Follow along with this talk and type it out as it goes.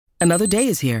Another day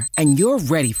is here, and you're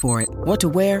ready for it. What to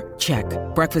wear? Check.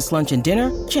 Breakfast, lunch, and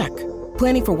dinner? Check.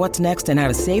 Planning for what's next and how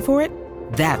to save for it?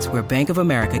 That's where Bank of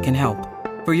America can help.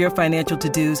 For your financial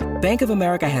to-dos, Bank of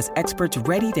America has experts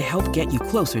ready to help get you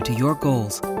closer to your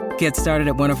goals. Get started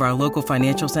at one of our local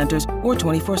financial centers or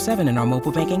 24/7 in our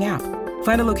mobile banking app.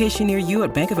 Find a location near you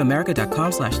at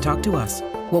bankofamerica.com/talktous.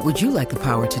 What would you like the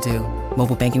power to do?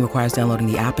 Mobile banking requires downloading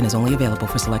the app and is only available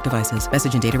for select devices.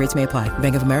 Message and data rates may apply.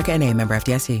 Bank of America N.A., member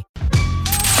FDIC.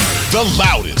 The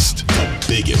loudest, the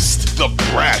biggest, the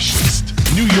brashest.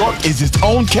 New York is its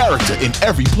own character in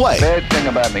every play. The bad thing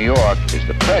about New York is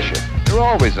the pressure. You're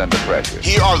always under pressure.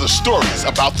 Here are the stories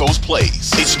about those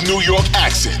plays. It's New York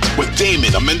Accent with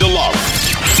Damon Amendolara.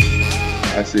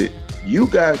 I said, you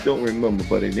guys don't remember,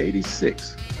 but in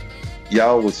 '86,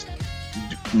 y'all was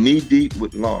knee-deep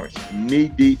with Lawrence,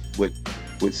 knee-deep with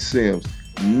Sims,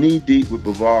 knee-deep with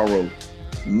Bavaro,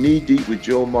 knee-deep with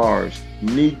Joe Mars,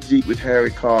 knee-deep with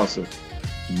Harry Carson.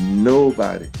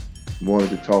 Nobody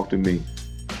wanted to talk to me.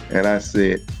 And I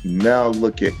said, now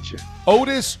look at you.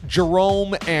 Otis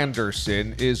Jerome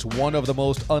Anderson is one of the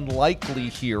most unlikely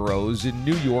heroes in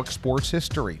New York sports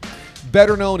history.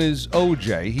 Better known as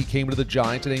OJ, he came to the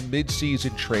Giants in a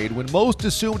mid-season trade when most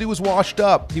assumed he was washed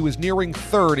up. He was nearing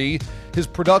 30, his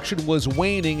production was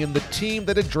waning, and the team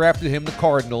that had drafted him, the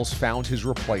Cardinals, found his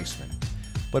replacement.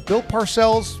 But Bill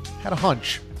Parcells had a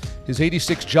hunch. His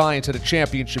 '86 Giants had a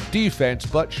championship defense,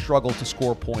 but struggled to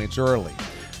score points early.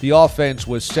 The offense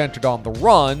was centered on the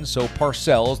run, so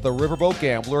Parcells, the Riverboat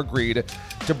Gambler, agreed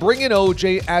to bring in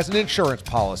OJ as an insurance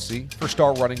policy for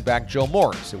star running back Joe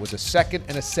Morris. It was a second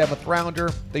and a seventh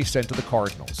rounder they sent to the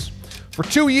Cardinals. For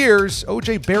 2 years,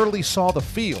 OJ barely saw the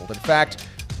field. In fact,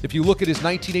 if you look at his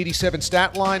 1987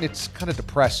 stat line, it's kind of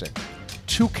depressing.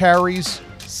 2 carries,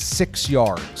 6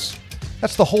 yards.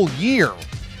 That's the whole year.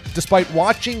 Despite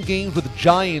watching games with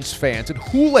Giants fans and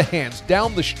Houlihan's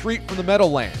down the street from the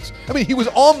Meadowlands. I mean, he was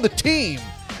on the team.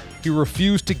 He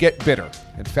refused to get bitter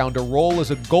and found a role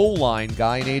as a goal line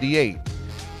guy in '88.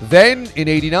 Then, in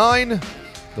 '89,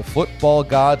 the football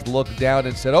gods looked down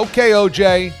and said, okay,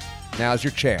 OJ, now's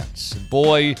your chance. And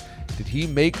boy, did he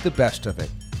make the best of it.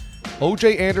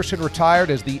 OJ Anderson retired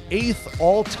as the 8th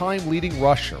all-time leading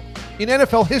rusher in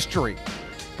NFL history,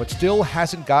 but still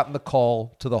hasn't gotten the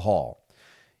call to the Hall.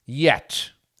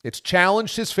 Yet. It's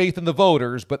challenged his faith in the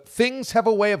voters, but things have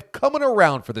a way of coming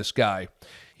around for this guy.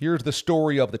 Here's the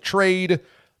story of the trade,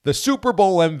 the Super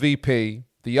Bowl MVP,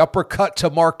 the uppercut to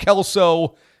Mark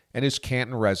Kelso, and his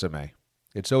Canton resume.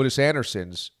 It's Otis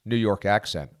Anderson's New York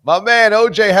Accent. My man,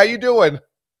 OJ, how you doing?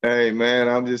 Hey, man,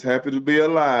 I'm just happy to be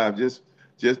alive. Just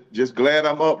glad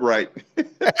I'm upright. You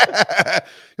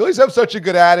always have such a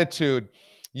good attitude.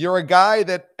 You're a guy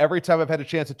that every time I've had a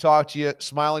chance to talk to you,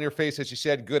 smile on your face, as you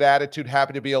said, good attitude,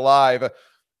 happy to be alive.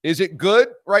 Is it good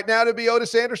right now to be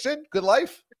Otis Anderson? Good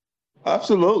life?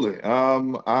 Absolutely.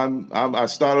 I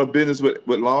started a business with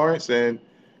Lawrence, and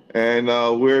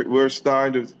we're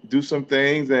starting to do some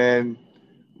things, and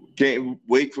can't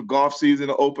wait for golf season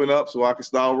to open up so I can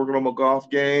start working on my golf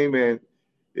game. And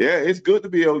yeah, it's good to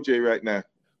be OJ right now.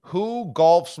 Who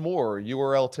golfs more, you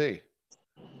or LT?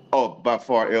 Oh, by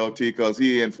far LT, because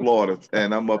he in Florida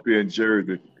and I'm up here in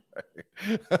Jersey.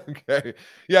 Okay.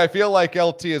 Yeah, I feel like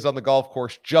LT is on the golf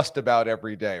course just about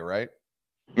every day, right?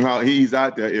 No, he's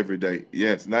out there every day.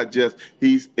 Yes, not just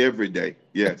he's every day.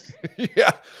 Yes.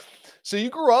 Yeah. So you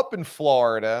grew up in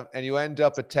Florida and you end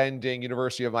up attending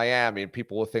University of Miami, and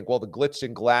people will think, well, the glitz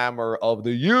and glamour of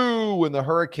the U and the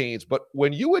Hurricanes. But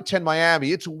when you attend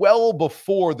Miami, it's well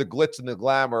before the glitz and the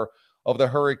glamour of the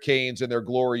Hurricanes and their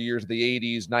glory years of the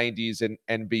 80s, 90s,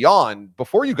 and beyond.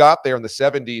 Before you got there in the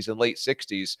 70s and late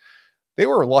 60s, they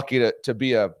were lucky to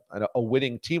be a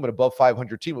winning team, an above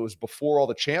 500 team. It was before all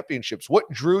the championships. What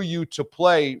drew you to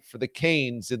play for the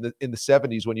Canes in the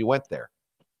 70s when you went there?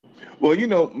 Well,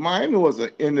 Miami was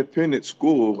an independent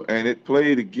school, and it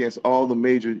played against all the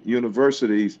major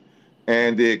universities.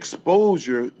 And the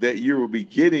exposure that you will be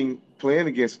getting playing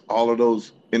against all of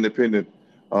those independent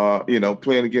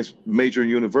playing against major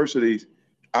universities,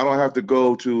 I don't have to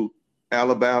go to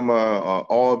Alabama or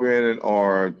Auburn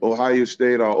or Ohio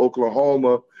State or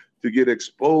Oklahoma to get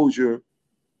exposure,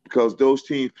 because those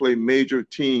teams play major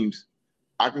teams.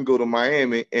 I can go to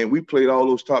Miami, and we played all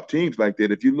those top teams like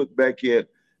that. If you look back at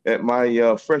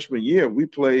my freshman year, we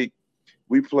played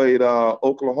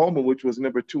Oklahoma, which was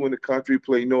number 2 in the country. We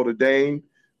played Notre Dame.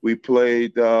 We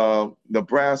played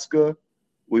Nebraska.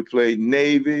 We played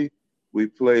Navy. We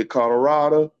played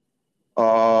Colorado.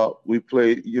 We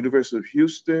played University of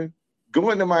Houston.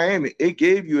 Going to Miami, it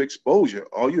gave you exposure.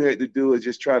 All you had to do is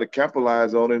just try to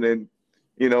capitalize on it and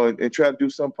try to do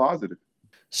something positive.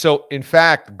 So, in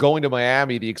fact, going to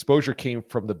Miami, the exposure came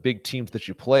from the big teams that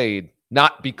you played,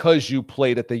 not because you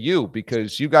played at the U,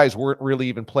 because you guys weren't really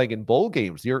even playing in bowl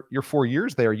games. Your 4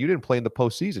 years there, you didn't play in the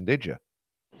postseason, did you?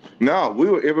 No, we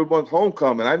were everyone's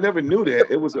homecoming. I never knew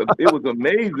that. It was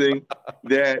amazing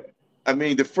that I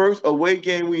mean the first away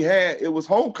game we had, it was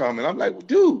homecoming. I'm like,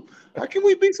 dude, how can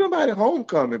we beat somebody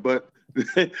homecoming? But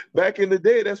back in the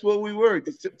day, that's what we were.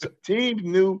 The teams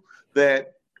knew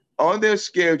that on their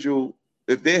schedule,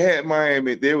 if they had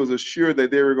Miami, they was assured that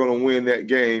they were going to win that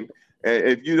game. And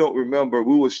if you don't remember,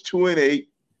 we was 2-8,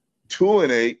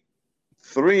 2-8,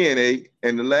 3-8,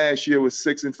 and the last year was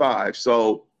 6-5.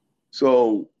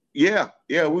 So yeah,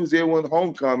 we was there when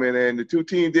homecoming, and the two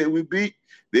teams that we beat,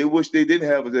 they wish they didn't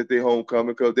have us at their homecoming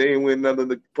because they didn't win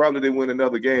probably didn't win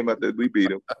another game after we beat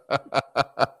them.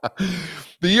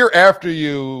 The year after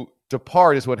you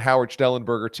depart is when Howard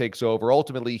Schnellenberger takes over.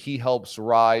 Ultimately, he helps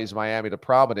rise Miami to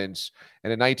prominence,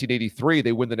 and in 1983,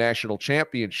 they win the national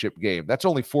championship game. That's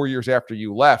only 4 years after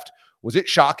you left. Was it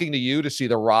shocking to you to see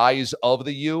the rise of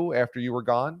the U after you were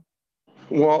gone?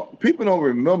 Well, people don't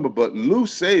remember, but Lou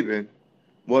Saban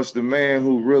was the man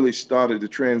who really started the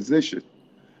transition.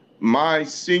 My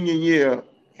senior year,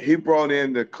 he brought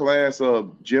in the class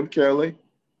of Jim Kelly,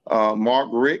 Mark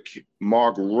Rick,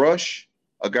 Mark Rush,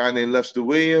 a guy named Lester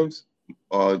Williams,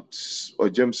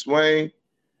 Jim Swain,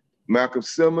 Malcolm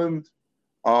Simmons,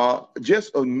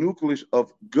 just a nucleus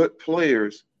of good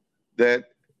players that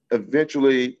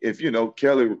eventually, if you know,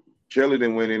 Kelly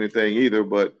didn't win anything either,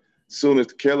 but as soon as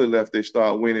Kelly left, they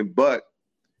started winning. But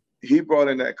he brought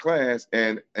in that class,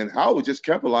 and Howard just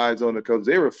capitalized on it because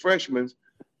they were freshmen,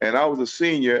 and I was a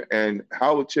senior, and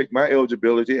Howard checked my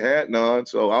eligibility, had none,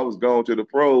 so I was going to the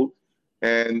pro.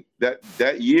 And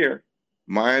that year,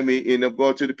 Miami ended up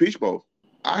going to the Peach Bowl.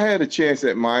 I had a chance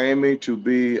at Miami to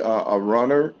be a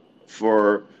runner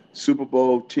for Super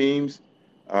Bowl teams.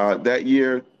 That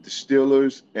year, the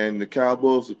Steelers and the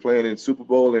Cowboys were playing in Super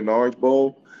Bowl and Orange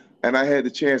Bowl. And I had the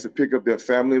chance to pick up their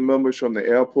family members from the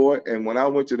airport. And when I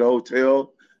went to the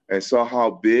hotel and saw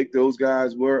how big those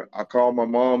guys were, I called my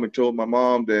mom and told my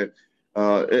mom that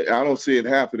I don't see it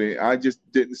happening. I just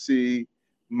didn't see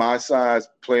my size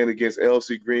playing against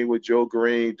L.C. Greenwood, Joe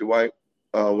Green, Dwight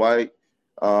White,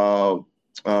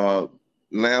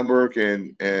 Lambert,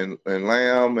 and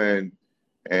Lamb,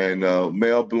 and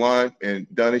Mel Blunt and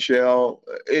Donnie Shell.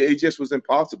 It just was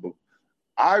impossible.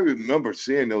 I remember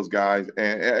seeing those guys,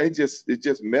 and it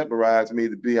just mesmerized me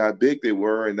to be how big they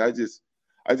were, and I just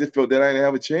felt that I didn't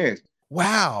have a chance.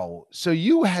 Wow. So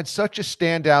you had such a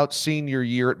standout senior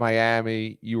year at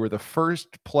Miami. You were the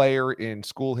first player in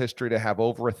school history to have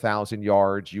over 1,000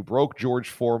 yards. You broke George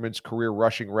Foreman's career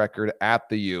rushing record at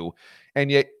the U, and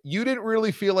yet you didn't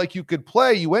really feel like you could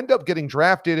play. You end up getting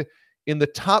drafted in the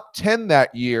top 10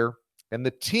 that year, and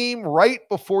the team right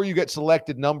before you get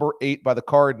selected number 8 by the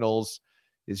Cardinals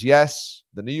is, yes,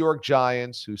 the New York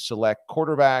Giants, who select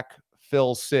quarterback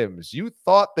Phil Simms. You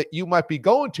thought that you might be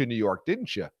going to New York,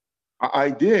 didn't you?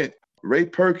 I did. Ray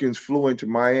Perkins flew into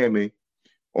Miami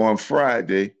on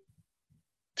Friday,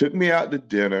 took me out to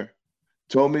dinner,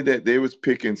 told me that they was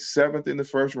picking 7th in the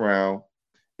first round,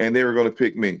 and they were going to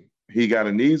pick me. He got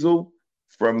an easel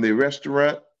from the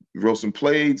restaurant, wrote some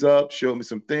plays up, showed me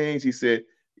some things. He said,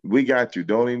 "We got you.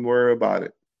 Don't even worry about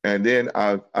it." And then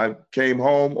I came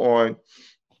home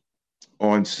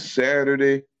on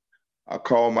Saturday. I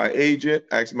called my agent,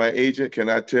 asked my agent, can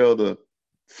I tell the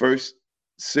first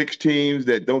 6 teams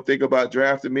that don't think about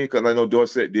drafting me? Because I know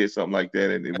Dorsett did something like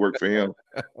that, and it worked for him.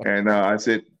 And I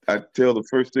said, I tell the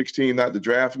first 6 teams not to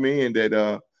draft me and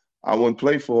that I wouldn't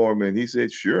play for him. And he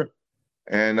said, sure.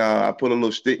 And I put a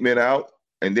little statement out.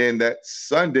 And then that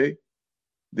Sunday,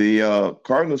 the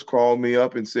Cardinals called me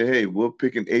up and said, hey, we're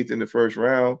picking 8th in the first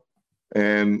round.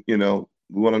 And, we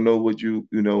want to know what you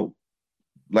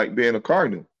like being a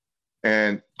Cardinal.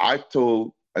 And I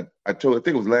think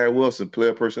it was Larry Wilson,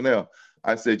 player personnel.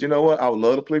 I said, you know what? I would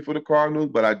love to play for the Cardinals,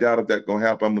 but I doubt if that's going to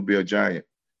happen. I'm going to be a Giant.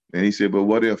 And he said, but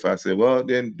what if? I said, well,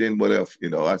 then what if?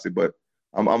 I said, but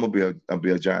I'm going to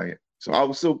be a Giant. So I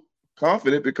was so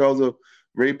confident because of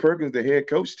Ray Perkins, the head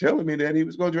coach, telling me that he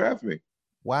was going to draft me.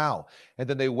 Wow. And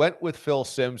then they went with Phil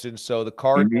Simms, and so the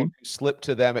Cardinals slipped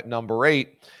to them at number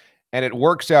 8. And it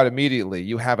works out immediately.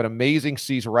 You have an amazing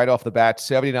season right off the bat,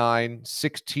 79,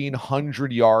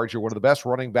 1,600 yards. You're one of the best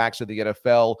running backs in the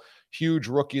NFL, huge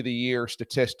rookie of the year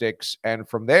statistics. And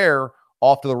from there,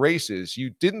 off to the races.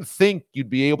 You didn't think you'd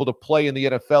be able to play in the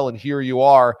NFL, and here you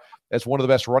are as one of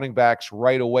the best running backs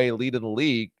right away, leading the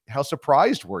league. How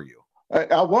surprised were you?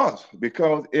 I was,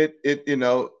 because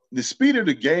the speed of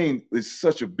the game is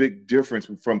such a big difference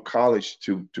from college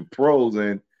to pros.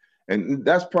 And And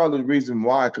that's probably the reason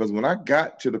why, because when I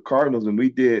got to the Cardinals and we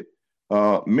did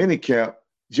mini camp,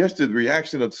 just the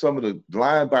reaction of some of the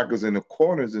linebackers in the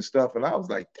corners and stuff, and I was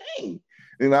like, dang.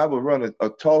 And I would run a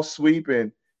toss sweep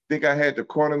and think I had the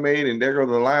corner made, and there goes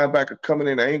the linebacker coming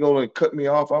in the angle and cut me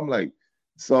off. I'm like,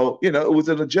 so, it was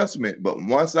an adjustment. But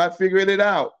once I figured it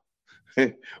out,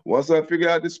 once I figured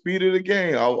out the speed of the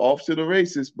game, I was off to the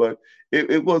races. But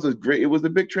it was a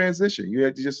big transition. You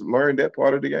had to just learn that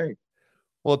part of the game.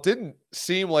 Well, it didn't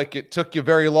seem like it took you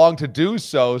very long to do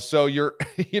so. So you're,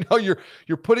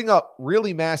 you're putting up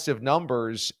really massive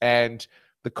numbers, and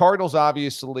the Cardinals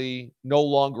obviously no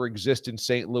longer exist in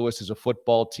St. Louis as a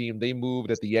football team. They moved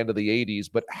at the end of the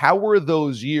 80s. But how were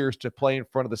those years to play in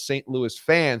front of the St. Louis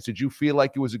fans? Did you feel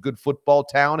like it was a good football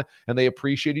town and they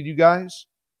appreciated you guys?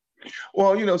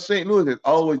 Well, St. Louis has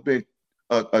always been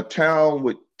a town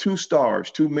with two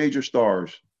major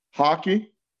stars,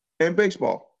 hockey and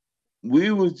baseball.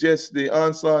 We was just the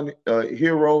unsung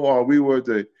hero, or we were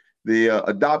the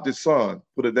adopted son,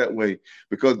 put it that way,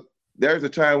 because there's a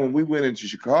time when we went into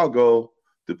Chicago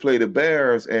to play the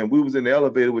Bears, and we was in the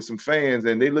elevator with some fans,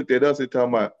 and they looked at us and talking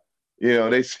about,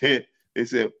 they said,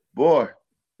 boy,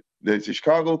 the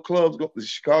Chicago Cubs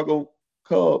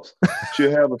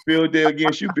should have a field day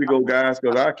against you big old guys,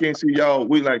 because I can't see y'all.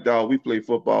 We like, dog, we play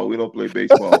football. We don't play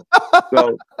baseball.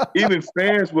 So even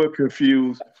fans were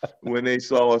confused when they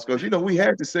saw us, because, we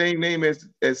had the same name as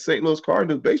St. Louis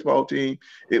Cardinals baseball team.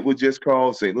 It was just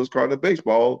called St. Louis Cardinals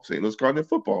baseball, St. Louis Cardinals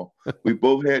football. We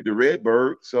both had the red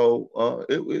bird. So,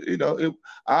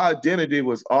 our identity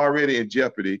was already in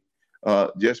jeopardy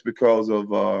just because of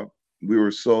we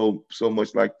were so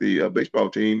much like the baseball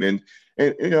team. And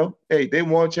hey, they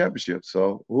won championships.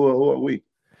 So who are we?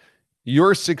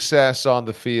 Your success on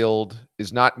the field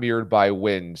is not mirrored by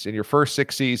wins. In your first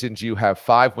 6 seasons, you have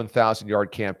 5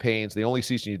 1,000-yard campaigns. The only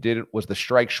season you didn't was the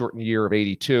strike-shortened year of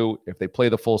 82. If they play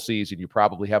the full season, you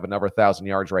probably have another 1,000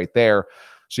 yards right there.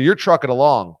 So you're trucking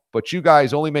along, but you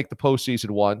guys only make the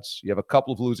postseason once. You have a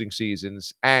couple of losing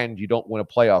seasons, and you don't win a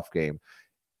playoff game.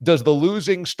 Does the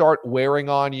losing start wearing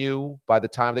on you by the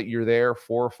time that you're there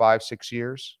 4, 5, 6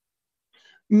 years?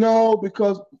 No,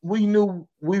 because we knew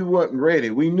we weren't ready.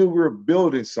 We knew we were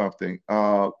building something.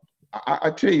 I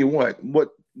tell you what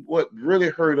really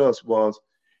hurt us was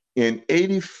in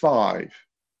 85,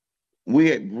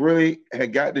 we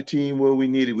had got the team where we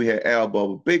needed. We had Al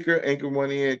Bubba Baker anchor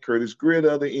one end, Curtis Greer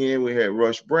the other end. We had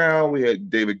Rush Brown. We had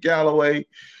David Galloway.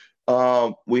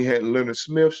 We had Leonard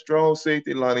Smith, strong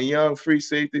safety, Lonnie Young, free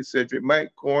safety, Cedric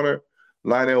Mack, corner,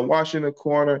 Lionel Washington,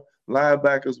 corner.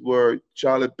 Linebackers were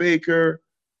Charlie Baker,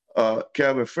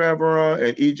 Calvin Favron,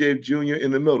 and EJ Jr.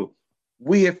 in the middle.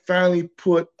 We had finally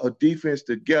put a defense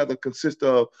together, consist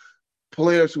of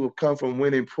players who have come from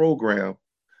winning program.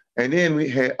 And then we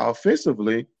had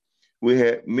offensively, we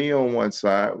had me on one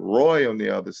side, Roy on the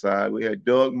other side. We had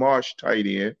Doug Marsh tight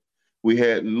end. We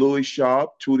had Louis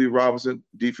Sharp, Trudy Robinson,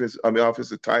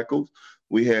 offensive tackles.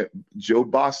 We had Joe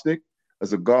Bostic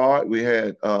as a guard. We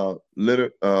had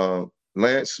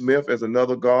Lance Smith as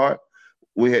another guard.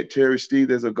 We had Terry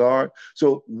Steele as a guard.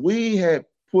 So we had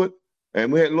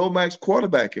we had Lomax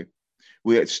quarterbacking.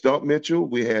 We had Stump Mitchell.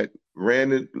 We had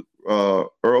Randy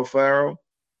Earl Farrell,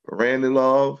 Randy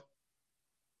Love,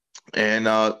 and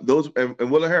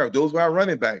Willa Harris. Those were our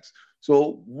running backs.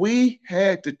 So we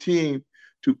had the team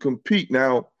to compete.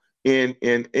 Now in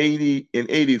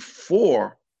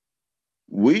 84,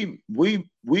 we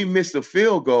missed a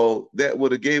field goal that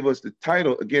would have gave us the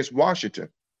title against Washington.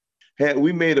 Had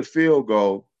we made a field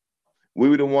goal, we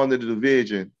would have won the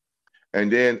division.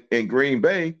 And then in Green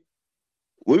Bay,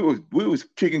 we was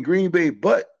kicking Green Bay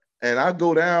butt. And I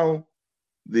go down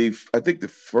I think the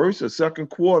first or second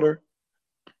quarter,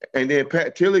 and then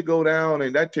Pat Tilley go down,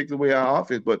 and that takes away our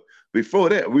offense. But before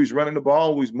that, we was running the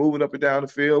ball, we was moving up and down the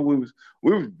field, we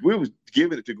was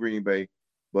giving it to Green Bay.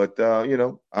 But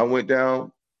I went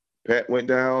down, Pat went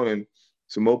down, and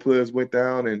some more players went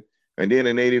down, and then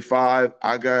in 85,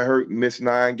 I got hurt, missed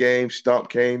 9 games. Stump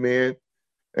came in,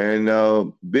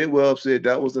 and Bidwell said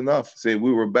that was enough. Said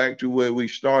we were back to where we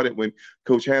started when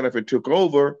Coach Hannaford took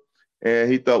over,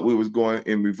 and he thought we was going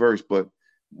in reverse. But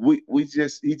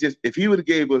if he would have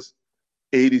gave us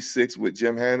 86 with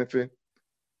Jim Hannaford,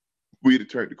 we'd have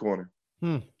turned the corner.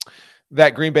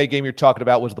 That Green Bay game you're talking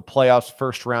about was the playoffs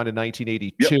first round in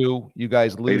 1982. Yep. You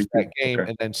guys lose that game, okay.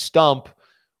 And then Stump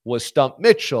was Stump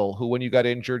Mitchell, who, when you got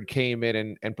injured, came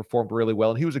in and performed really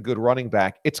well, and he was a good running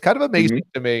back. It's kind of amazing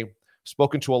to me,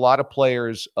 spoken to a lot of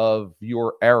players of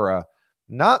your era,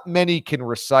 not many can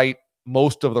recite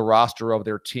most of the roster of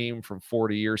their team from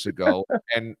 40 years ago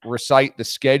and recite the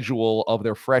schedule of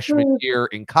their freshman year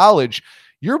in college.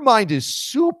 Your mind is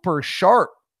super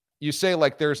sharp. You say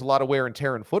like there's a lot of wear and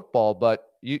tear in football, but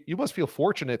you must feel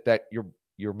fortunate that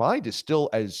your mind is still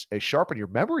as sharp and your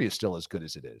memory is still as good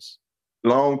as it is.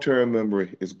 Long-term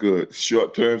memory is good.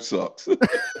 Short-term sucks.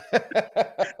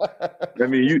 I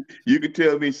mean, you could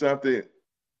tell me something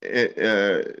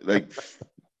like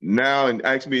now and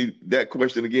ask me that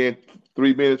question again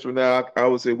 3 minutes from now. I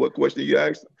would say, "What question you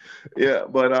asked?" Yeah,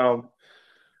 but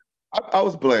I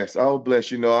was blessed. I was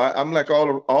blessed. I'm like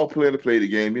all player to play the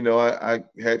game. I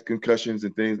had concussions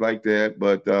and things like that,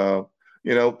 but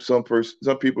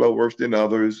some people are worse than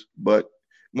others. But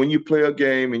when you play a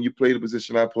game and you play the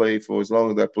position I played for, as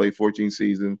long as I played 14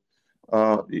 seasons,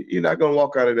 you're not going to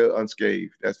walk out of there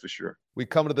unscathed. That's for sure. We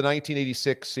come to the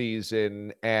 1986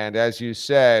 season, and as you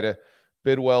said,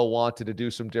 Bidwell wanted to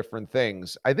do some different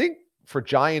things. I think for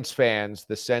Giants fans,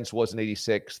 the sense was in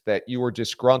 86 that you were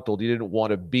disgruntled. You didn't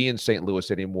want to be in St. Louis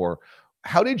anymore.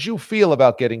 How did you feel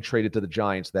about getting traded to the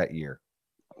Giants that year?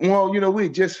 Well, we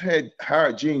just had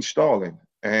hired Gene Stallings,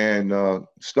 and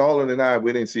Stallings and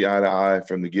we didn't see eye to eye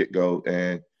from the get-go.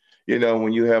 And,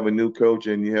 when you have a new coach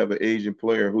and you have an Asian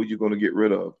player, who you going to get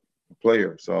rid of? A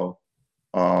player. So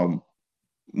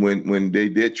when they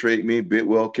did trade me,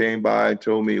 Bidwell came by and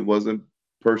told me it wasn't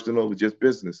personal, it was just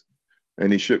business.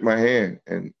 And he shook my hand,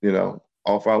 and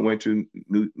off I went to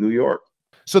New York.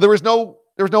 So there was no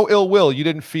ill will. You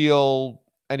didn't feel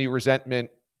any resentment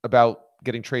about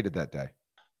getting traded that day.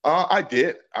 I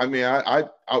did. I mean, I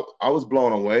was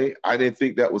blown away. I didn't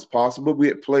think that was possible. We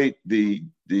had played the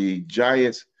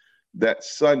Giants that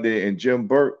Sunday, and Jim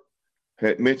Burke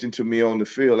had mentioned to me on the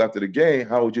field after the game,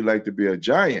 "How would you like to be a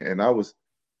Giant?" And I was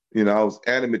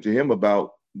adamant to him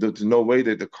about there's no way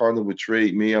that the Cardinals would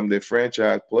trade me. I'm their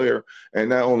franchise player. And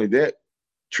not only that,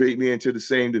 trade me into the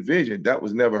same division. That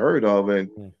was never heard of. And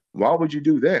why would you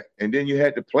do that? And then you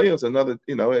had to play us had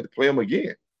to play them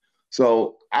again.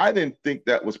 So I didn't think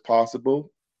that was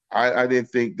possible. I didn't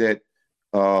think that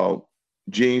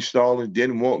Gene Stallings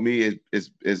didn't want me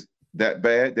as that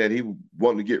bad, that he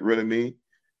wanted to get rid of me.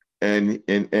 And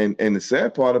the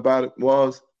sad part about it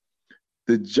was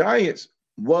the Giants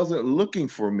wasn't looking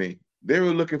for me. They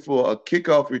were looking for a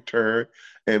kickoff return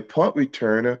and punt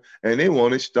returner, and they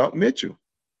wanted Stump Mitchell.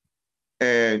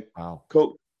 And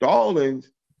Coach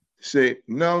Stallings said,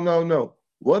 no.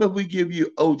 What if we give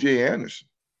you O.J. Anderson?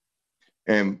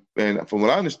 And from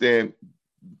what I understand,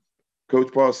 Coach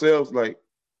Parcells like,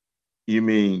 "You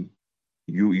mean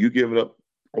you giving up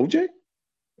O.J.?"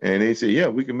 And they said, "Yeah,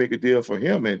 we can make a deal for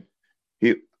him." And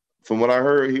from what I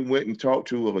heard, he went and talked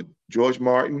to George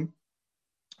Martin,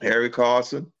 Harry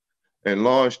Carson, and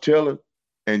Lawrence Taylor,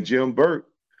 and Jim Burke.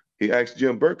 He asked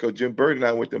Jim Burke, because Jim Burke and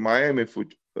I went to Miami for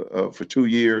 2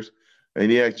 years,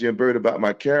 and he asked Jim Burke about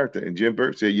my character. And Jim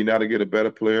Burke said, "You know how to get a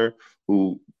better player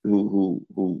who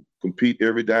compete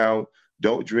every down,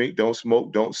 don't drink, don't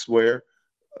smoke, don't swear.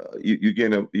 You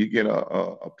get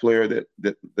a player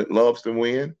that loves to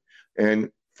win."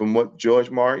 And from what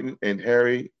George Martin and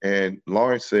Harry and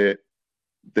Lawrence said,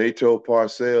 they told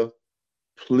Parcells,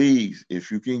 "Please,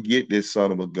 if you can get this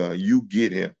son of a gun, you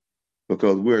get him,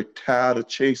 because we're tired of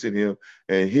chasing him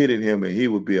and hitting him, and he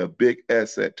would be a big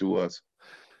asset to us."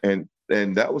 And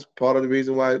that was part of the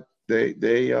reason why they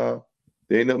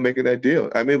ended up making that deal.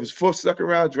 I mean, it was for a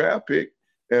second-round draft pick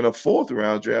and a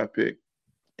fourth-round draft pick.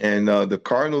 And the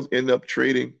Cardinals ended up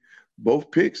trading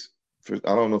both picks for,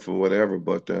 I don't know, for whatever,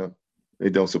 but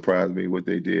it don't surprise me what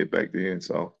they did back then.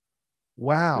 So.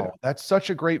 Wow, yeah. That's such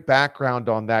a great background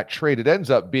on that trade. It ends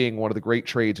up being one of the great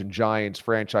trades in Giants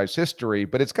franchise history,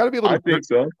 but it's got to be a little. I think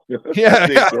so.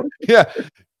 Yeah.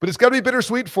 But it's got to be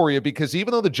bittersweet for you, because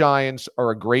even though the Giants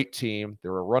are a great team,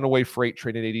 they're a runaway freight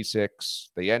train in '86.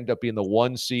 They end up being the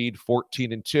 1 seed,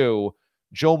 14-2.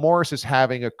 Joe Morris is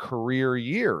having a career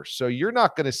year, so you're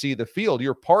not going to see the field.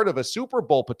 You're part of a Super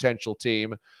Bowl potential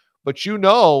team, but you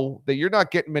know that you're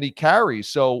not getting many carries.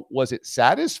 So was it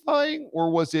satisfying, or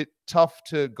was it tough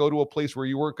to go to a place where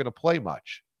you weren't going to play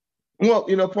much? Well,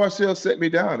 Parcells set me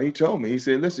down. He told me, he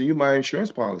said, "Listen, you're my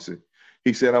insurance policy."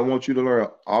 He said, "I want you to learn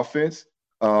offense,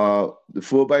 the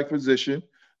fullback position,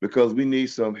 because we need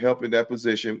some help in that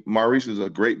position. Maurice is a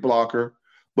great blocker,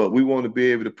 but we want to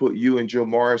be able to put you and Joe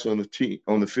Morris on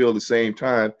the field at the same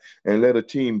time and let a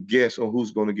team guess on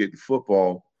who's going to get the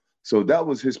football." So that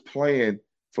was his plan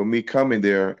for me coming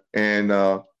there. And,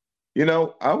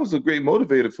 I was a great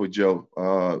motivator for Joe.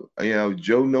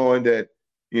 Joe knowing that,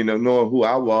 knowing who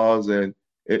I was, and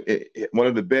one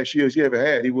of the best years he ever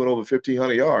had, he went over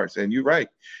 1,500 yards. And you're right,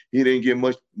 he didn't get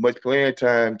much playing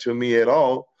time to me at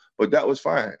all, but that was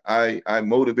fine. I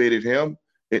motivated him.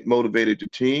 It motivated the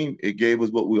team. It gave us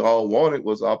what we all wanted,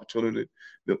 was opportunity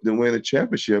to win a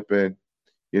championship. And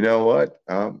you know what?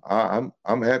 I'm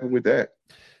happy with that.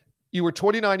 You were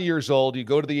 29 years old. You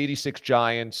go to the 86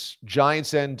 Giants.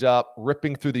 Giants end up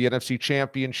ripping through the NFC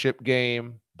Championship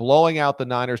game, blowing out the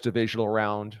Niners divisional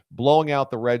round, blowing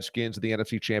out the Redskins in the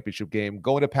NFC Championship game,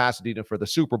 going to Pasadena for the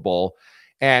Super Bowl.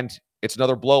 And it's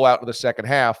another blowout in the second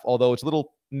half, although it's a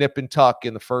little nip and tuck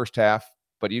in the first half.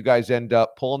 But you guys end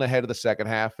up pulling ahead of the second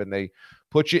half, and they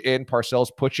put you in. Parcells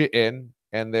put you in,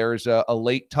 and there's a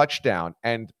late touchdown.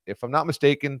 And if I'm not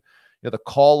mistaken, the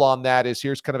call on that is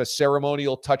here's kind of a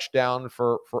ceremonial touchdown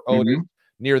for Otis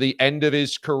near the end of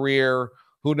his career.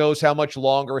 Who knows how much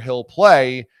longer he'll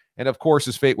play? And of course,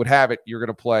 as fate would have it, you're going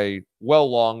to play well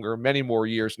longer, many more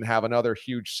years, and have another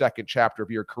huge second chapter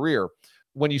of your career.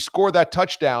 When you score that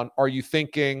touchdown, are you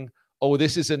thinking, oh,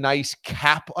 this is a nice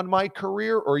cap on my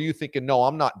career? Or are you thinking, no,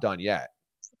 I'm not done yet?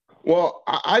 Well,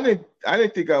 I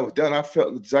didn't think I was done. I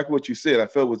felt exactly what you said. I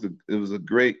felt it was a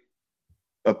great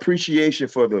appreciation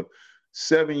for the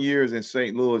 7 years in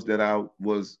St. Louis that I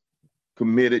was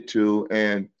committed to,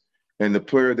 and the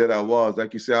player that I was.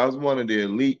 Like you said, I was one of the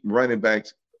elite running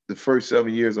backs the first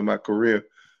 7 years of my career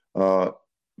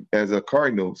as a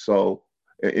Cardinal. So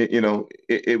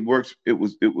it works. It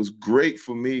was great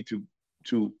for me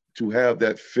to have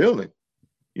that feeling,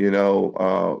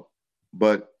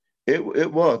 but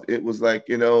it was like,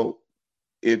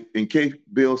 if in case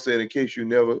Bill said, in case you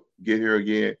never get here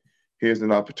again, here's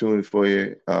an opportunity for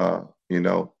you,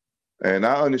 and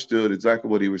I understood exactly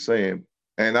what he was saying,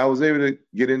 and I was able to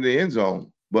get in the end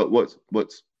zone. But what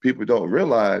people don't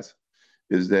realize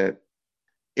is that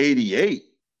 88,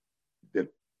 the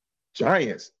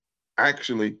Giants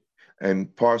actually,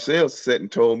 and Parcells sat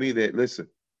and told me that, listen,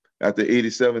 after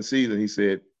 87 season, he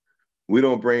said, we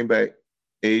don't bring back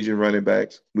Asian running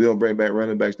backs. We don't bring back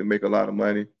running backs to make a lot of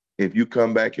money. If you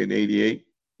come back in 88,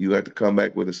 you have to come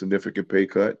back with a significant pay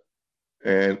cut,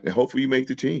 and hopefully you make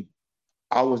the team.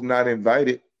 I was not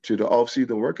invited to the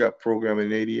off-season workout program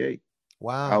in 88.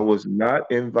 Wow. I was not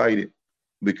invited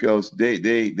because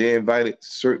they invited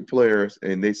certain players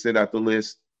and they sent out the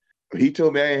list. He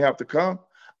told me I didn't have to come.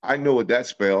 I know what that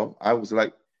spelled. I was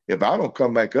like, if I don't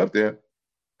come back up there,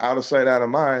 out of sight, out of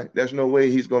mind, there's no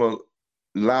way he's going to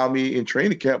allow me in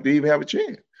training camp to even have a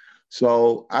chance.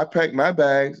 So I packed my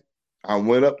bags. I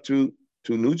went up to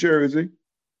New Jersey,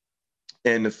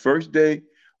 and the first day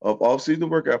of off-season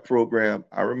workout program,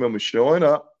 I remember showing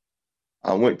up.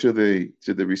 I went to the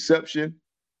reception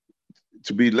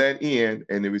to be let in,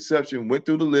 and the reception went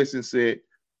through the list and said,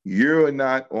 you're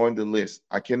not on the list.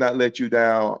 I cannot let you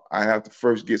down. I have to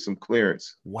first get some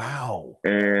clearance. Wow.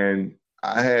 And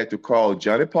I had to call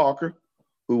Johnny Parker,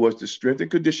 who was the strength and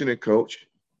conditioning coach.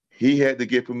 He had to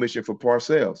get permission for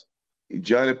Parcells.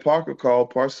 Johnny Parker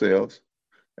called Parcells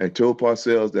and told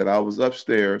Parcells that I was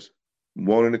upstairs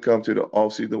wanting to come to the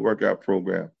off-season workout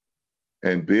program.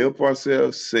 And Bill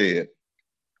Parcells said,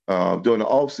 during the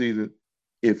off-season,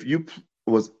 if you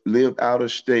lived out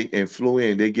of state and flew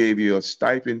in, they gave you a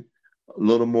stipend a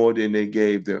little more than they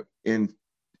gave the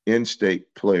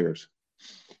in-state players.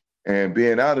 And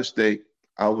being out of state,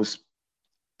 I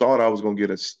thought I was going to get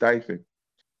a stipend.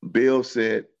 Bill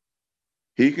said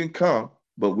he can come,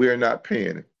 but we're not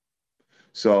paying him.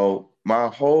 So my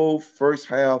whole first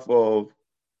half of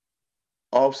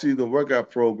off-season workout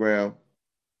program,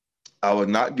 I was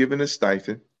not given a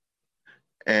stipend.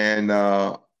 And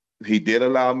he did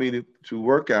allow me to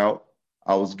work out.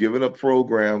 I was given a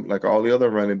program like all the other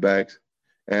running backs,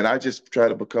 and I just tried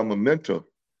to become a mentor,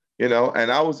 and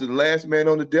I was the last man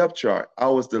on the depth chart. I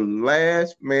was the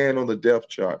last man on the depth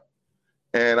chart,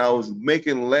 and I was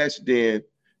making less than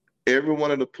every one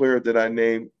of the players that I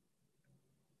named.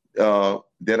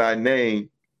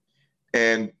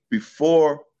 And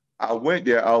before I went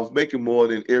there, I was making more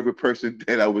than every person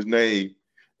that I was named,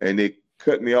 and they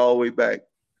cut me all the way back.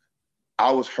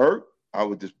 I was hurt. I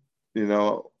was just,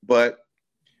 but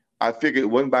I figured it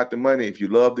wasn't about the money. If you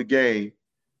love the game,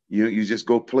 you just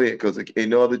go play it, because ain't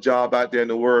no other job out there in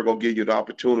the world going to give you the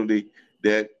opportunity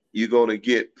that you're going to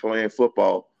get playing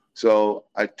football. So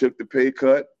I took the pay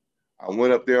cut. I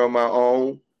went up there on my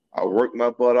own. I worked my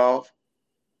butt off.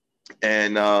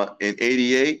 And in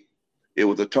 88, it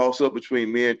was a toss-up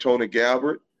between me and Tony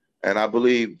Galbert. And I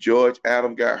believe George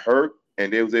Adam got hurt,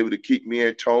 and they was able to keep me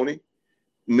and Tony.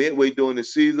 Midway during the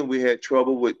season, we had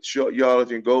trouble with short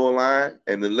yardage and goal line,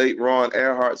 and the late Ron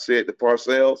Earhart said to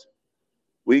Parcells,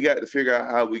 we got to figure out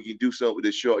how we can do something with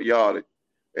this short yardage.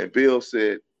 And Bill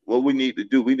said, what we need to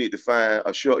do, we need to find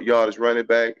a short yardage running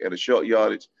back and a short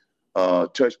yardage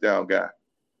touchdown guy.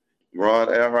 Ron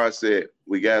Earhart said,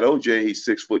 we got OJ, he's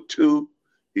 6'2",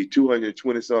 He's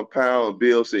 220 some pounds.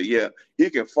 Bill said, yeah, he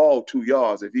can fall 2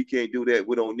 yards. If he can't do that,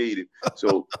 we don't need him.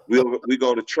 So we're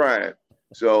going to try him.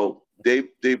 So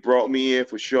they brought me in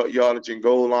for short yardage and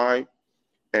goal line.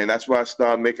 And that's why I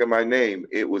started making my name.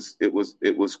 It was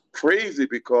crazy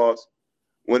because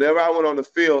whenever I went on the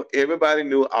field, everybody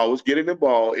knew I was getting the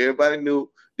ball. Everybody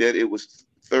knew that it was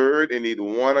third and either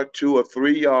 1 or 2 or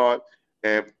 3 yards.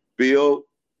 And Bill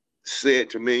said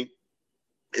to me,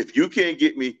 if you can't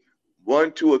get me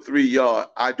 1, 2, or 3 yards,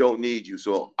 I don't need you.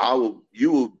 So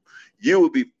you will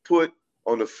be put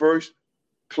on the first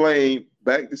plane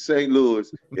back to St. Louis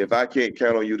if I can't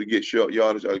count on you to get short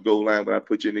yardage or goal line when I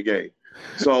put you in the game.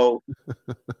 So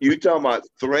you talking about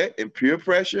threat and peer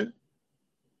pressure?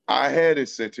 I had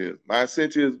incentives. My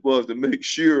incentives was to make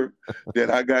sure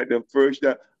that I got them first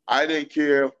down. I didn't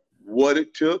care what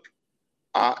it took.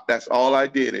 That's all I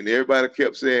did. And everybody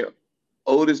kept saying,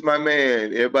 Otis, my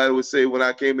man. Everybody would say when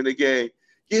I came in the game,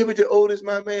 give it to Otis,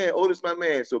 my man. Otis, my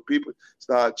man. So people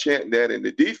started chanting that. And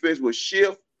the defense would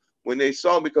shift when they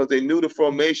saw me because they knew the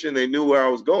formation. They knew where I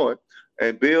was going.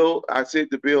 And Bill, I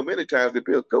said to Bill many times,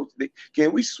 Coach,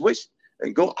 can we switch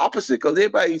and go opposite? Because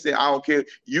everybody said, I don't care.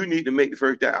 You need to make the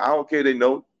first down. I don't care. They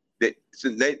know that.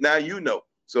 So now you know.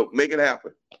 So make it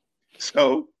happen.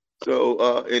 So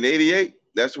in 88,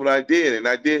 that's what I did. And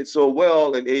I did so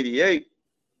well in 88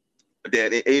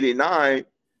 that in 89,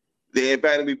 they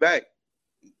invited me back.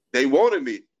 They wanted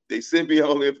me. They sent me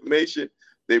all the information.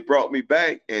 They brought me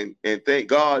back. And thank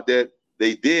God that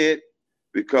they did,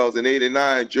 because in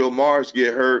 89, Joe Marsh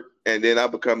get hurt, and then I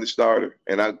become the starter.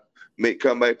 And I make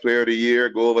comeback player of the year,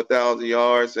 go over 1,000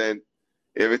 yards, and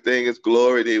everything is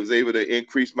glory. They was able to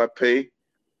increase my pay.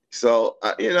 So,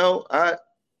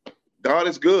 God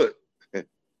is good.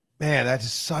 Man, that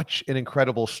is such an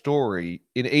incredible story.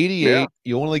 In 88,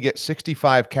 you only get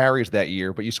 65 carries that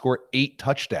year, but you score 8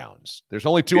 touchdowns. There's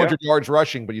only 200 yards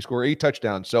rushing, but you score 8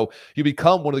 touchdowns. So you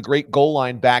become one of the great goal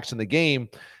line backs in the game.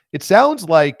 It sounds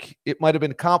like it might have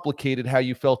been complicated how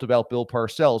you felt about Bill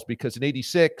Parcells, because in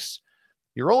 86,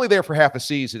 you're only there for half a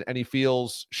season, and he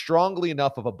feels strongly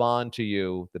enough of a bond to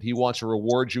you that he wants to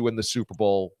reward you in the Super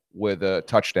Bowl with a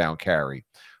touchdown carry.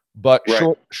 But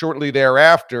shortly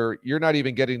thereafter, you're not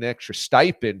even getting an extra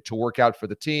stipend to work out for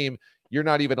the team. You're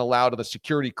not even allowed on the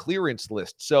security clearance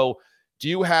list. So do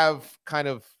you have kind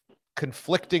of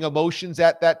conflicting emotions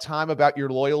at that time about your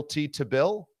loyalty to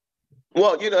Bill?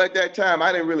 Well, at that time,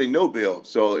 I didn't really know Bill.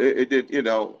 So it did,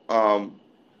 I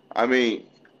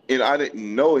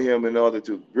didn't know him in order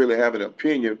to really have an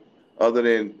opinion other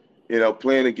than,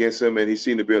 playing against him, and he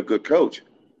seemed to be a good coach.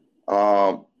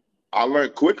 I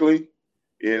learned quickly,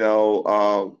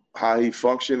 how he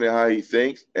functioned and how he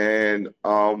thinks. And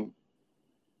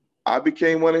I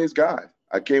became one of his guys.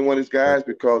 I became one of his guys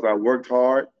because I worked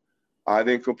hard. I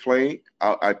didn't complain.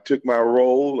 I took my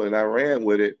role and I ran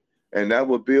with it. And that's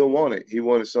what Bill wanted. He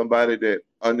wanted somebody that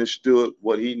understood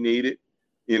what he needed,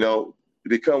 to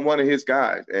become one of his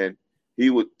guys. And he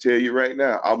would tell you right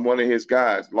now, I'm one of his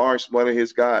guys. Lawrence, one of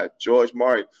his guys. George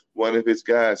Martin, one of his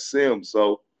guys. Sims.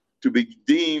 So to be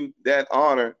deemed that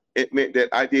honor, it meant that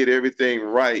I did everything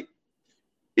right,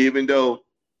 even though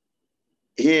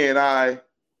he and I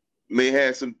may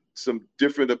have some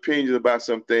different opinions about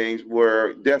some things.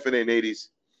 Were definitely in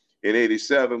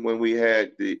 87 when we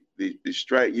had the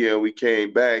strike year, we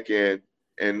came back and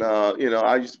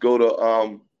I used to go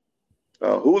to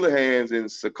Houlihan's in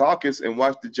Secaucus and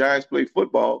watch the Giants play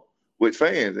football with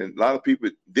fans. And a lot of people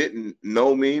didn't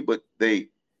know me, but they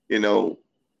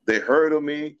heard of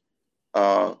me.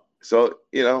 So,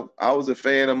 I was a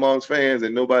fan amongst fans,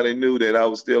 and nobody knew that I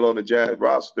was still on the Giants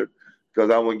roster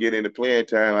because I wouldn't get into playing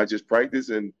time. I just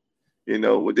practiced and,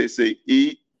 what they say,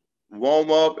 eat, warm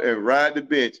up, and ride the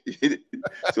bench.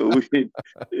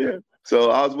 So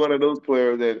I was one of those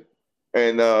players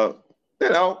I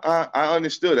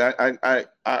understood.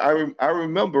 I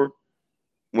remember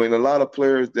when a lot of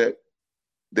players that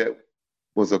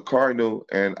was a Cardinal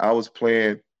and I was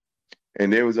playing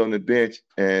and they was on the bench,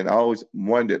 and I always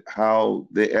wondered how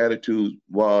their attitude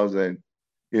was, and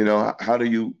how do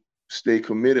you stay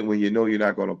committed when you're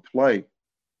not going to play?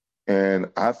 And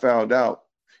I found out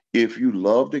if you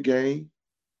love the game,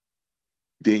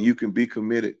 then you can be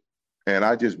committed. And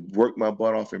I just worked my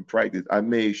butt off in practice. I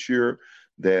made sure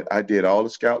that I did all the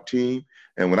scout team.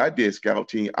 And when I did scout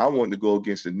team, I wanted to go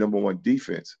against the number 1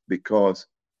 defense because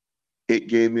it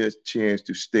gave me a chance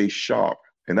to stay sharp.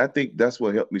 And I think that's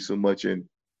what helped me so much in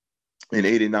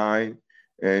 89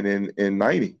 and in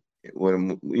 90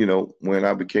 when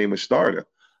I became a starter.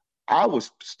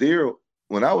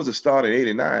 When I was a starter in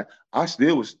 89, I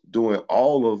still was doing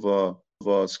all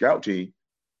of scout team.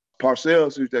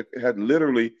 Parcells, who had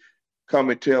literally come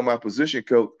and tell my position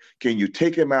coach, can you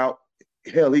take him out?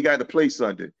 Hell, he got to play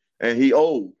Sunday, and he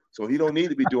old, so he don't need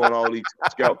to be doing all these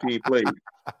scout team plays.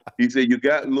 He said, you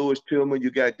got Lewis Tillman,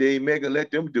 you got Dave Mega,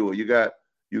 let them do it. You got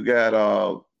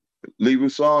Lee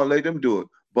Rousson, let them do it.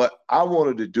 But I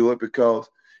wanted to do it because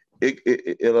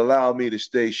it allowed me to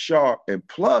stay sharp. And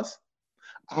plus,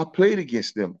 I played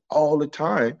against them all the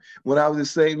time when I was in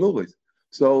St. Louis.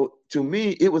 So to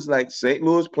me, it was like St.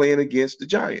 Louis playing against the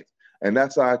Giants. And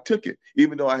that's how I took it.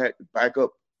 Even though I had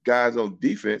backup guys on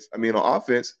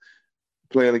offense,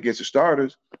 playing against the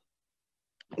starters,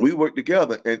 we worked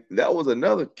together. And that was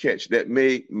another catch that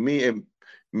made me and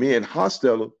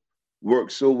Hosteller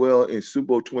work so well in Super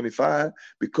Bowl 25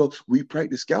 because we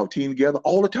practiced scout team together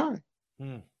all the time.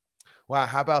 Wow,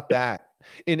 how about that?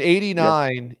 In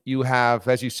 89, you have,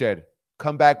 as you said,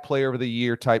 comeback player of the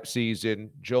year type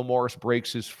season. Joe Morris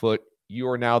breaks his foot. You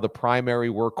are now the primary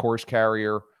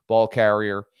workhorse ball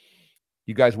carrier.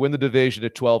 You guys win the division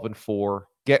at 12-4,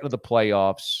 get into the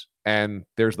playoffs, and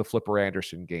there's the Flipper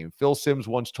Anderson game. Phil Simms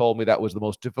once told me that was the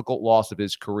most difficult loss of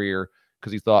his career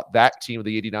because he thought that team,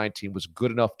 the 89 team, was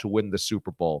good enough to win the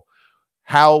Super Bowl.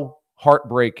 How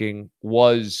heartbreaking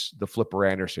was the Flipper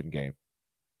Anderson game?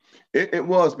 It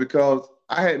was because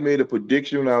I had made a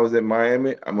prediction when I was in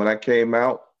Miami. When I came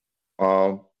out,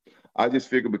 I just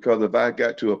figured because if I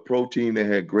got to a pro team that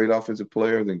had great offensive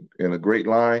players and a great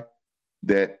line,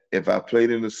 that if I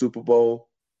played in the Super Bowl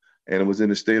and it was in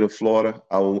the state of Florida,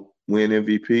 I would win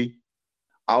MVP.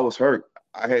 I was hurt.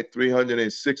 I had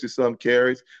 360-some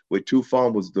carries with 2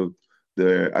 fumbles.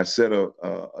 I set a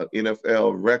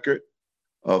NFL record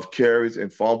of carries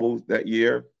and fumbles that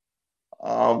year.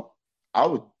 I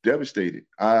was devastated.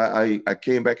 I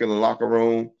came back in the locker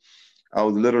room. I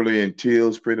was literally in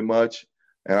tears pretty much.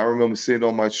 And I remember sitting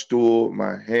on my stool,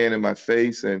 my hand in my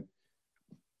face, and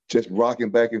just rocking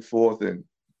back and forth. And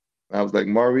I was like,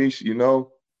 Maurice,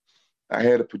 I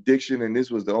had a prediction, and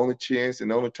this was the only chance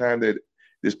and the only time that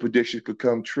this prediction could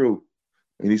come true.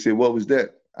 And he said, what was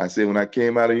that? I said, when I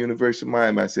came out of University of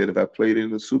Miami, I said, if I played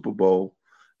in the Super Bowl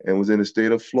and was in the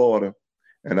state of Florida,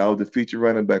 and I was the feature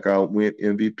running back, I would win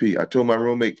MVP. I told my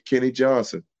roommate, Kenny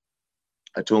Johnson.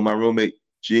 I told my roommate,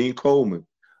 Gene Coleman.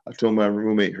 I told my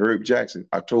roommate, Herb Jackson.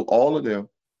 I told all of them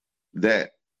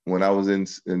that when I was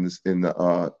when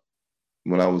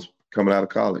I was coming out of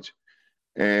college.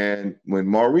 And when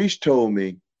Maurice told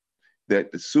me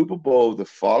that the Super Bowl the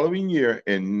following year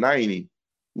in 90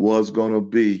 was going to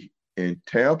be in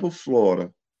Tampa,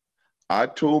 Florida, I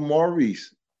told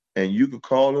Maurice, and you can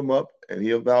call him up and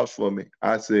he'll vouch for me.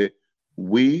 I said,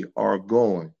 we are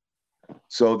going.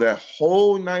 So that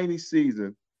whole 90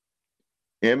 season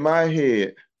in my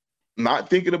head, not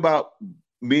thinking about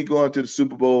me going to the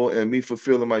Super Bowl and me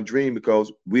fulfilling my dream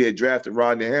because we had drafted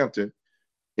Rodney Hampton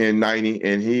in 90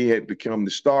 and he had become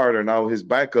the starter and I was his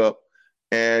backup.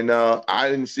 And I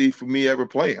didn't see for me ever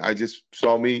playing. I just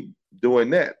saw me doing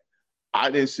that. I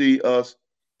didn't see us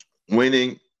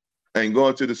winning and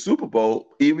going to the Super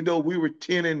Bowl, even though we were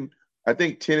 10-1 or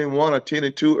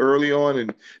 10-2 early on,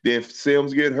 and then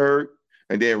Sims get hurt,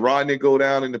 and then Rodney go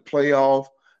down in the playoff,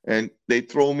 and they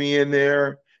throw me in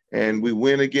there, and we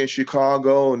win against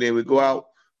Chicago, and then we go out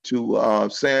to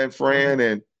San Fran,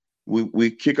 and we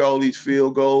kick all these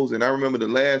field goals. And I remember the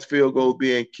last field goal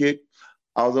being kicked.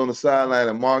 I was on the sideline,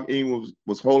 and Mark Ingram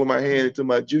was holding my hand into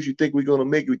my juice. You think we're going to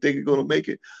make it? We think we're going to make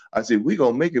it? I said, we're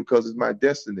going to make it because it's my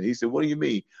destiny. He said, what do you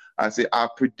mean? I said, I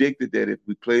predicted that if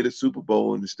we played a Super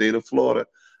Bowl in the state of Florida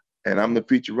and I'm the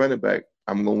feature running back,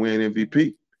 I'm going to win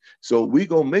MVP. So we're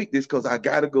going to make this because I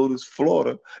got to go to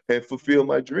Florida and fulfill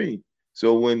my dream.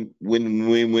 So when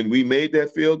we made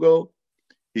that field goal,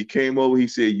 he came over, he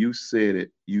said, you said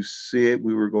it. You said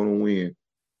we were going to win.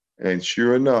 And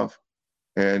sure enough,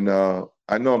 and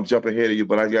I know I'm jumping ahead of you,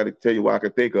 but I got to tell you why I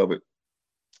can think of it.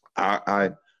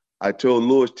 I told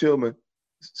Lewis Tillman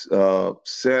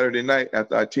Saturday night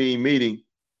after our team meeting,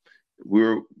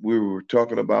 we were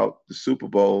talking about the Super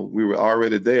Bowl. We were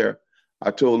already there.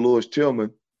 I told Lewis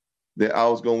Tillman that I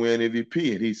was going to win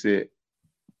MVP, and he said,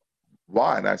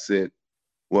 why? And I said,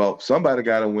 well, somebody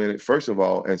got to win it, first of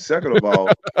all, and second of all,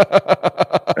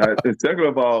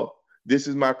 this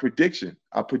is my prediction.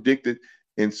 I predicted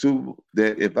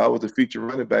that if I was a feature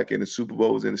running back in the Super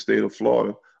Bowls in the state of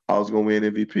Florida, I was going to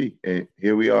win MVP. And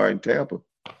here we are in Tampa.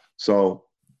 So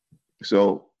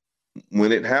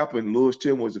when it happened, Lewis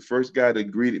Tillman was the first guy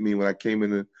that greeted me when I came in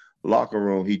the locker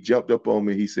room. He jumped up on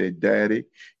me. He said, Daddy,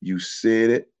 you said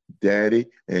it, Daddy,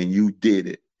 and you did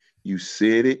it. You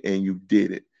said it and you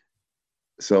did it.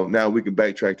 So now we can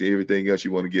backtrack to everything else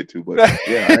you want to get to. But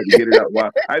yeah, I had to get it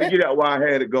out while I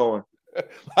had it going.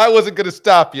 I wasn't going to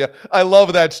stop you. I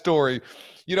love that story.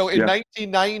 You know, in Yeah.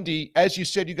 1990, as you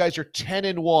said, you guys are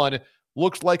 10-1.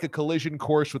 Looks like a collision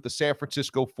course with the San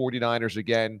Francisco 49ers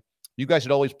again. You guys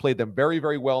had always played them very,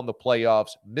 very well in the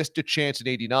playoffs. Missed a chance in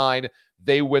 89.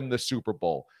 They win the Super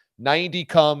Bowl. 90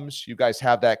 comes. You guys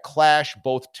have that clash,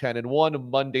 both 10-1,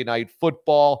 Monday Night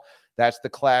Football. That's the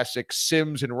classic.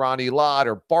 Sims and Ronnie Lott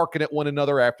are barking at one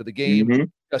another after the game. Mm-hmm.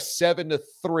 A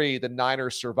 7-3, the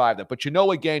Niners survived that. But you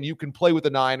know, again, you can play with the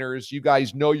Niners. You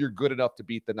guys know you're good enough to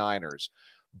beat the Niners.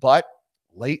 But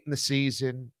late in the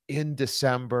season, in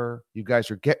December, you guys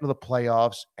are getting to the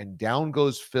playoffs, and down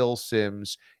goes Phil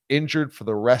Simms, injured for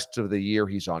the rest of the year.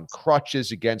 He's on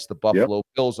crutches against the Buffalo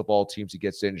Bills of all teams. He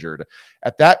gets injured.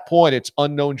 At that point, it's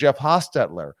unknown Jeff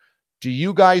Hostetler. Do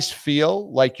you guys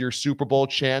feel like your Super Bowl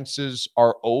chances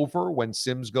are over when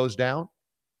Simms goes down?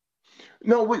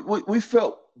 No, we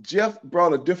felt Jeff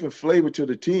brought a different flavor to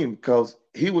the team because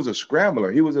he was a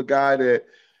scrambler. He was a guy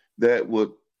that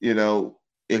would,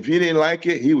 if he didn't like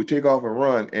it, he would take off and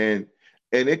run, and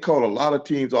it caught a lot of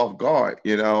teams off guard.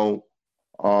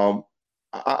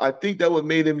 I think that what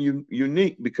made him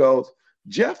unique because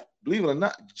Jeff, believe it or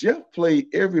not, Jeff played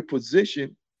every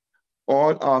position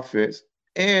on offense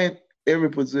and every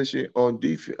position on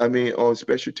defense. I mean, on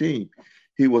special team.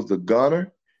 He was the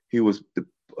gunner. He was the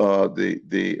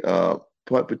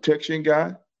punt protection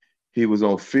guy. He was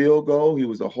on field goal. He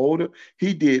was a holder.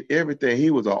 He did everything.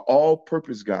 He was an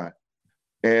all-purpose guy.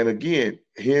 And again,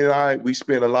 he and we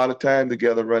spent a lot of time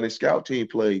together running scout team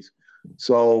plays.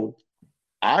 So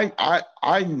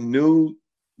I knew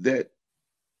that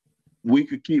we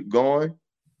could keep going.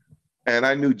 And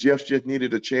I knew Jeff just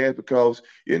needed a chance because,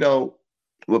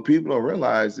 what people don't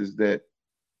realize is that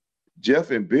Jeff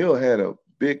and Bill had a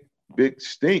big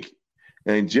stink.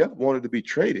 And Jeff wanted to be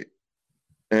traded.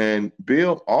 And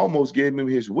Bill almost gave him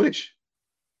his wish.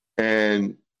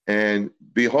 And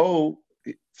behold,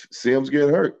 Simms get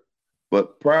hurt.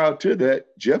 But prior to that,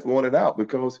 Jeff wanted out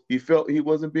because he felt he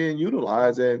wasn't being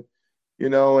utilized and he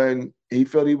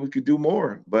felt he could do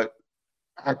more. But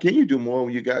how can you do more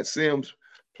when you got Simms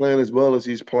playing as well as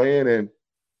he's playing? And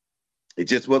it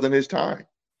just wasn't his time.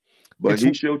 But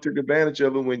he sure took advantage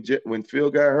of it when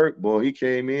Phil got hurt. Boy, he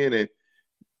came in and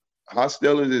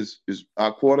Hostetler is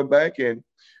our quarterback, and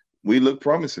we look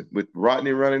promising with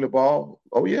Rodney running the ball.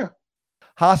 Oh, yeah.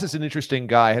 Haas is an interesting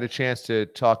guy. I had a chance to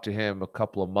talk to him a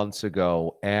couple of months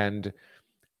ago, and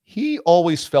he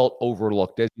always felt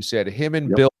overlooked. As you said, him and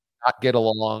Bill did not get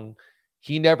along.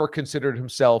 He never considered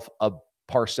himself a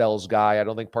Parcells guy. I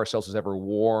don't think Parcells was ever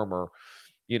warm or,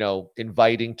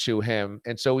 inviting to him.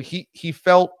 And so he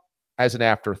felt as an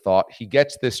afterthought. He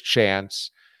gets this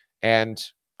chance, and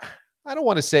I don't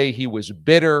want to say he was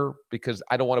bitter because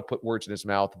I don't want to put words in his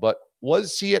mouth, but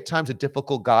was he at times a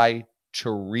difficult guy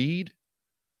to read?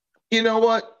 You know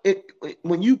what?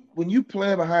 When you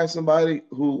play behind somebody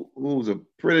who's a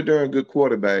pretty darn good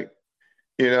quarterback,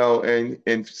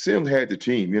 and Simms had the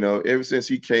team, ever since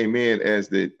he came in as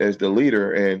the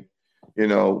leader, and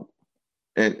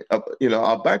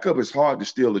our backup is hard to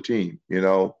steal the team,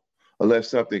 unless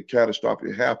something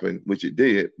catastrophic happened, which it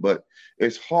did. But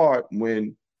it's hard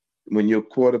when your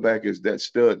quarterback is that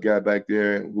stud guy back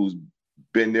there who's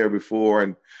been there before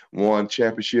and won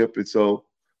championship. And so,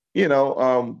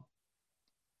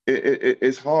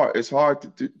 it's hard. It's hard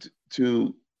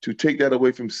to take that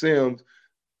away from Simms.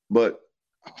 But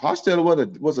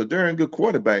Hostetler was a darn good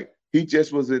quarterback. He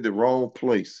just was in the wrong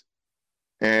place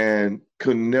and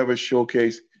could never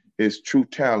showcase his true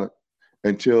talent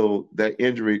until that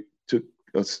injury took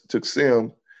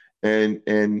Simms.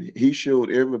 And he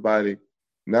showed everybody,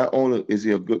 not only is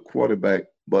he a good quarterback,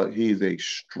 but he's a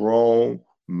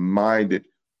strong-minded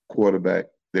quarterback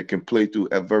that can play through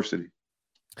adversity.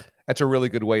 That's a really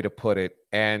good way to put it.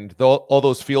 And all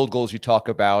those field goals you talk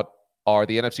about are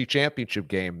the NFC Championship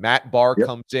game. Matt Barr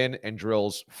comes in and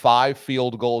drills 5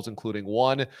 field goals, including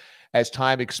one as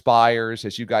time expires,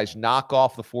 as you guys knock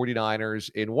off the 49ers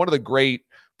in one of the great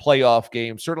playoff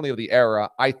games, certainly of the era,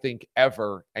 I think,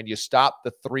 ever, and you stop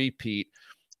the three-peat.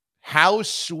 How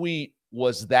sweet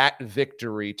was that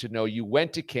victory to know you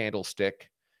went to Candlestick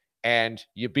and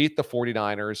you beat the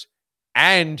 49ers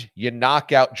and you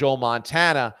knock out Joe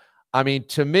Montana? I mean,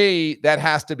 to me, that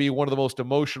has to be one of the most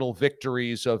emotional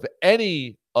victories of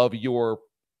any of your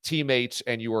teammates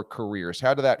and your careers.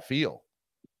 How did that feel?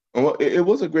 Well, it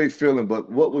was a great feeling,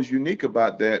 but what was unique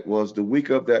about that was the week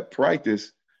of that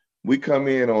practice, we come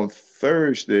in on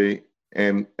Thursday,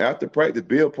 and after practice,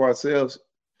 Bill Parcells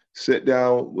sat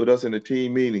down with us in a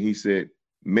team meeting. He said,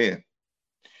 "Man,"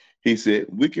 he said,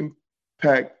 "we can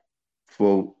pack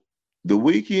for the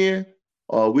weekend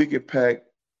or we can pack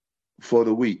for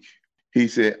the week. He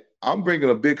said, I'm bringing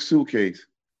a big suitcase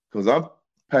because I'm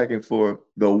packing for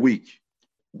the week.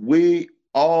 We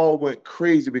all went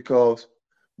crazy because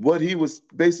what he was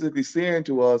basically saying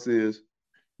to us is,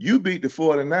 you beat the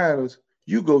 49ers,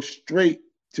 you go straight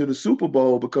to the Super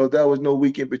Bowl because there was no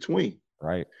week in between.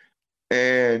 Right.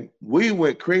 And we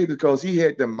went crazy because he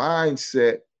had the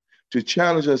mindset to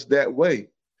challenge us that way.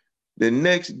 The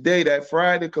next day, that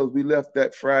Friday, because we left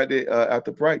that Friday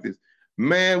after practice,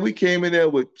 man, we came in there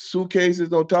with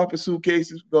suitcases on top of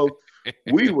suitcases. So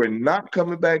we were not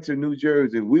coming back to New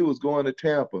Jersey. We was going to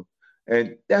Tampa.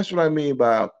 And that's what I mean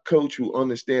by a coach who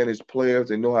understands his players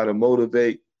and know how to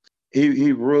motivate.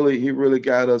 He really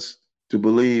got us to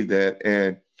believe that.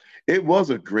 And it was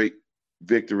a great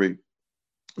victory,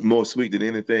 more sweet than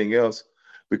anything else,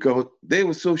 because they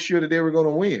were so sure that they were going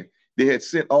to win. They had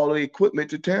sent all the equipment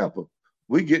to Tampa.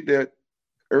 We get there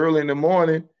early in the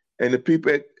morning, and the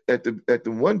people at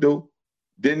the window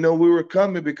didn't know we were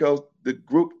coming because the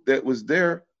group that was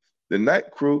there, the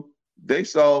night crew, they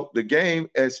saw the game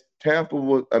as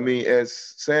as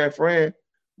San Fran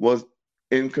was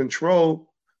in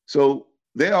control. So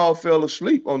they all fell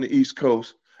asleep on the East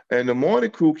Coast, and the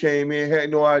morning crew came in, had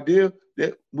no idea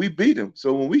that we beat them.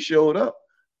 So when we showed up,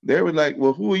 they were like,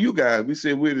 "Well, who are you guys?" We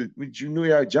said, "We're the New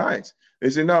York Giants." They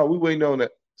said, "No, we waiting on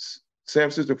the San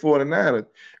Francisco 49ers."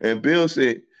 And Bill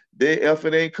said, "They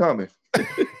effing ain't coming."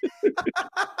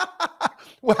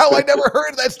 Wow, I never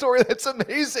heard that story. That's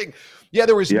amazing. Yeah,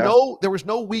 there was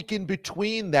no week in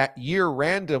between that year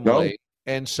randomly.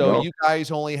 No, And so no. you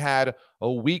guys only had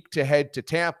a week to head to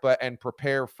Tampa and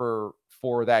prepare for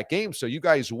that game. So you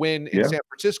guys win in Yeah. San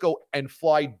Francisco and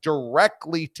fly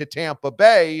directly to Tampa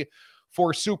Bay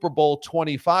for Super Bowl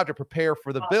 25 to prepare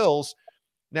for the Bills.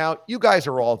 Now, you guys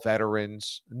are all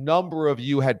veterans. A number of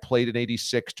you had played in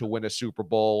 86 to win a Super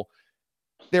Bowl.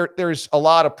 There's a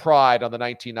lot of pride on the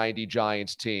 1990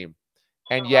 Giants team.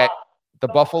 And yet the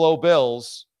Buffalo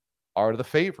Bills are the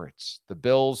favorites. The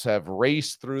Bills have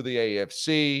raced through the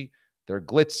AFC. They're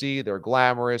glitzy, they're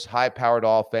glamorous, high-powered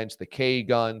offense, the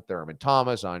K-Gun, Thurman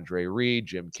Thomas, Andre Reed,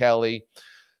 Jim Kelly.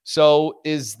 So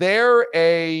is there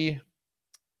a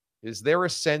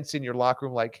sense in your locker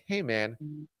room like, hey, man,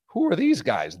 who are these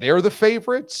guys? They're the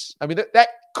favorites? I mean, that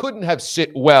couldn't have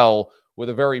sit well with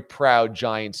a very proud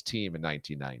Giants team in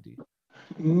 1990.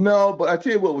 No, but I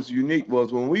tell you what was unique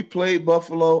was when we played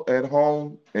Buffalo at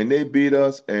home and they beat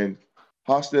us, and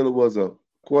Hostetler was a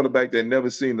quarterback that never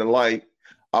seen the light.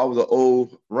 I was an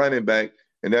old running back,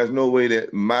 and there's no way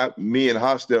that me and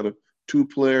Hostetler, two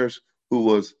players who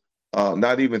was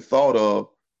not even thought of,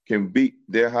 can beat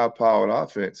their high-powered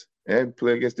offense and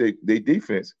play against their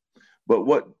defense. But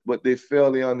what they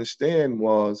failed to understand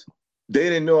was they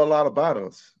didn't know a lot about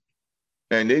us.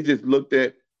 And they just looked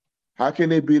at how can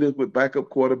they beat us with backup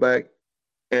quarterback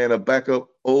and a backup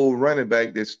old running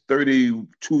back that's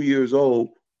 32 years old.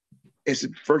 It's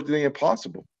virtually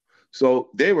impossible. So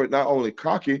they were not only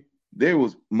cocky, there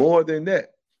was more than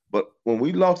that. But when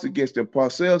we lost against them,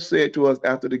 Parcells said to us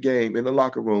after the game in the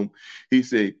locker room, he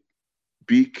said,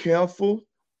 be careful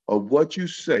of what you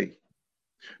say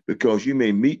because you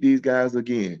may meet these guys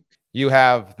again. You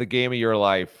have the game of your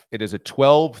life. It is a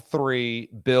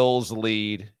 12-3 Bills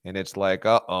lead, and it's like,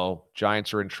 uh-oh,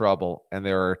 Giants are in trouble. And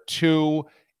there are two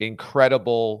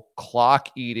incredible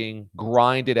clock-eating,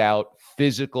 grinded-out,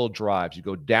 physical drives. You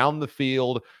go down the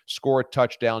field, score a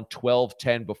touchdown,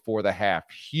 12-10 before the half.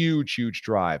 Huge, huge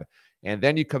drive. And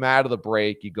then you come out of the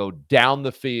break, you go down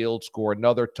the field, score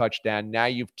another touchdown. Now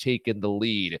you've taken the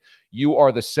lead. You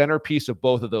are the centerpiece of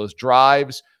both of those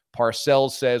drives.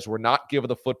 Parcells says, we're not giving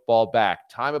the football back.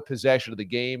 Time of possession of the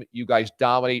game, you guys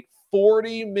dominate.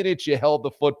 40 minutes you held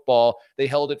the football. They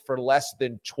held it for less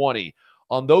than 20.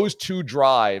 On those two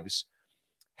drives,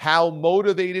 how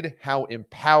motivated, how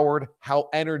empowered, how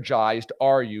energized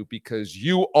are you? Because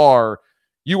you are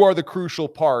the crucial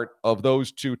part of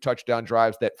those two touchdown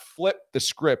drives that flipped the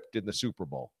script in the Super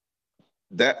Bowl.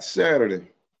 That Saturday,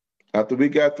 after we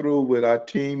got through with our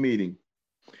team meeting,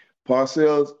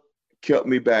 Parcells kept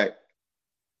me back,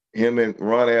 him and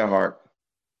Ron Earhart,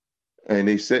 and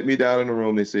they set me down in the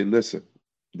room. They said, listen,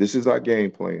 this is our game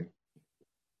plan.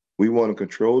 We want to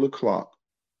control the clock.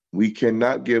 We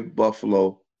cannot give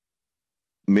Buffalo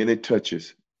many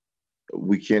touches.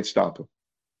 We can't stop them.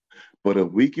 But if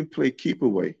we can play keep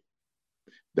away,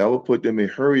 that will put them in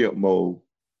hurry-up mode,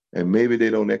 and maybe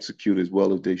they don't execute as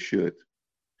well as they should.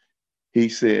 He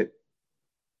said,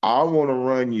 I want to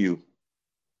run you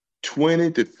 20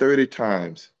 to 30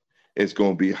 times. It's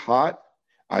going to be hot.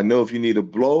 I know if you need a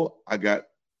blow, I got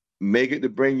Megan to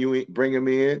bring him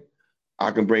in.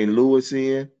 I can bring Lewis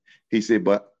in. He said,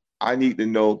 but I need to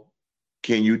know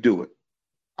Can you do it?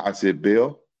 I said,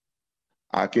 Bill,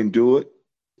 I can do it.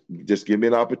 Just give me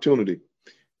an opportunity.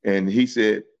 And he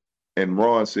said, and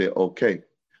Ron said, okay,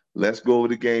 let's go over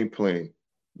the game plan.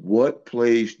 What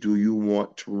plays do you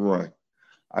want to run?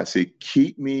 I said,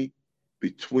 keep me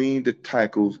between the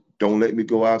tackles. Don't let me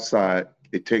go outside.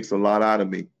 It takes a lot out of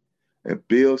me. And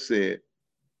Bill said,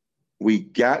 we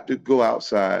got to go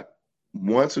outside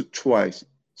once or twice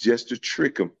just to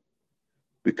trick them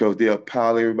because they'll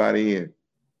pile everybody in.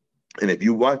 And if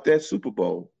you watch that Super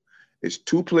Bowl, it's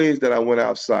two plays that I went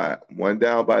outside, one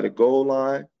down by the goal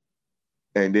line,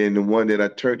 and then the one that I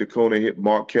turned the corner and hit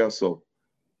Mark Kelso.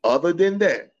 Other than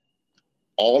that,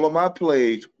 all of my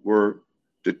plays were,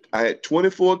 I had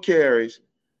 24 carries,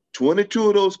 22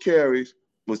 of those carries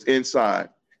was inside,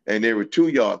 and they were 2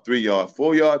 yard, 3 yard,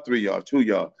 4 yard, 3 yard, 2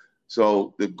 yard.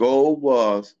 So the goal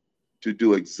was to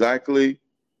do exactly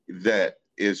that,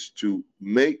 is to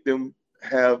make them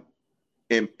have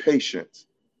impatience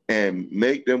and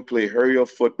make them play hurry-up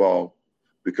football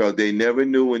because they never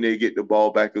knew when they get the ball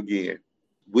back again.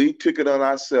 We took it on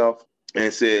ourselves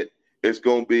and said, it's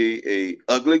going to be an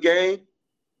ugly game.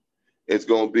 It's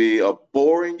going to be a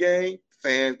boring game.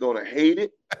 Fans going to hate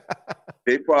it.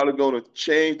 They probably going to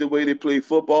change the way they play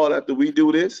football after we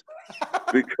do this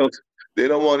because they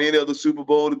don't want any other Super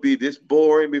Bowl to be this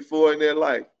boring before in their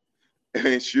life.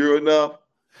 And sure enough,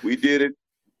 we did it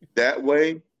that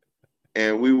way,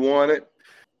 and we won it.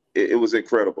 It was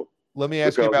incredible. Let me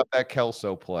ask you about that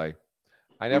Kelso play.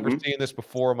 I never seen this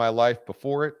before in my life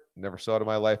before it. Never saw it in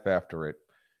my life after it.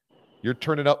 You're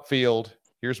turning upfield.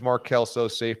 Here's Mark Kelso,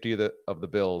 safety of the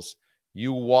Bills.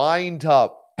 You wind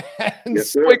up and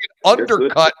swing an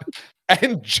undercut,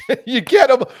 and you get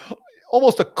him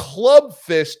almost a club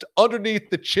fist underneath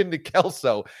the chin to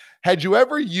Kelso. Had you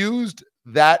ever used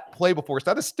that play before? It's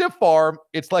not a stiff arm.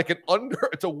 It's like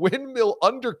it's a windmill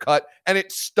undercut, and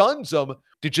it stuns him.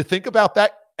 Did you think about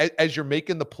that as you're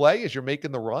making the play, as you're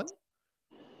making the run?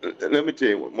 Let me tell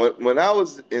you, when I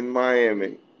was in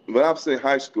Miami, when I was in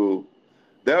high school,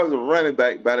 there was a running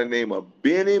back by the name of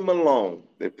Benny Malone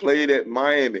that played at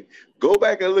Miami. Go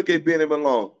back and look at Benny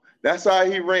Malone. That's how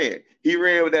he ran. He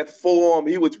ran with that forearm.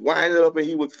 He would wind it up and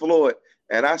he would floor it.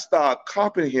 And I started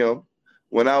copying him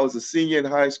when I was a senior in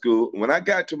high school. When I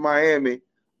got to Miami,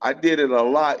 I did it a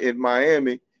lot in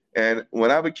Miami. And when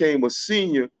I became a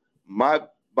senior, my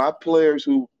players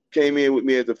who came in with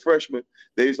me as a freshman,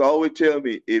 they used to always tell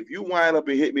me, if you wind up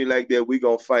and hit me like that, we're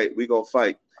going to fight. We're going to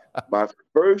fight. My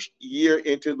first year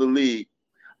into the league,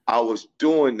 I was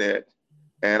doing that.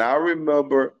 And I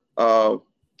remember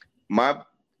my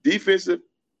defensive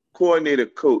coordinator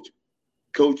coach,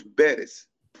 Coach Bettis,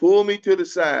 pulled me to the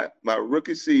side my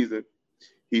rookie season.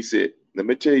 He said, let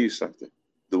me tell you something.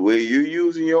 The way you're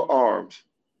using your arms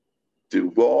to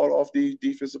wall off these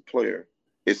defensive players,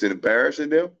 it's embarrassing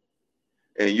them,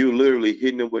 and you're literally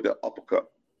hitting them with an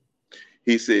uppercut.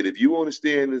 He said, if you want to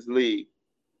stay in this league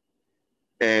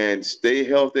and stay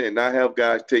healthy and not have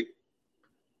guys take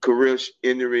career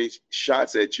injury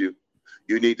shots at you,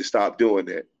 you need to stop doing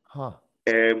that. Huh.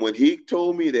 And when he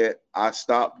told me that, I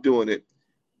stopped doing it.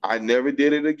 I never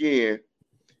did it again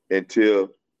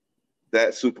until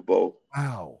that Super Bowl.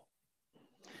 Wow.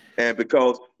 And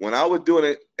because when I was doing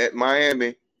it at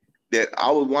Miami, that I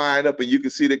would wind up and you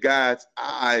could see the guy's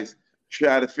eyes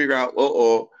try to figure out,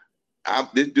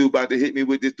 this dude about to hit me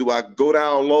with this. Do I go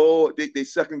down low? They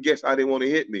second guess how they want to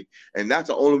hit me. And that's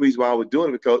the only reason why I was doing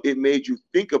it, because it made you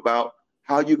think about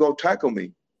how you're going to tackle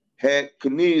me. Had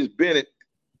Cornelius Bennett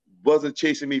wasn't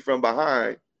chasing me from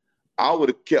behind, I would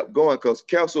have kept going because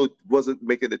Kelso wasn't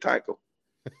making the tackle.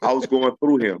 I was going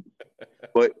through him.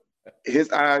 But his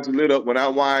eyes lit up when I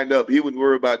wind up. He wouldn't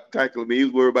worry about tackling me. He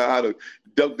was worried about how to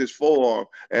duck this forearm.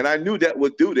 And I knew that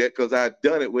would do that because I'd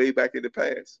done it way back in the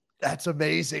past. That's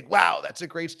amazing. Wow, that's a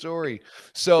great story.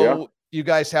 So You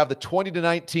guys have the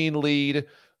 20-19 lead.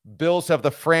 Bills have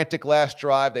the frantic last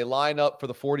drive. They line up for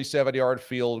the 47-yard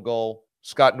field goal.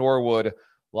 Scott Norwood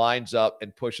lines up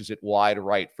and pushes it wide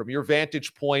right. From your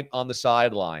vantage point on the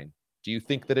sideline, do you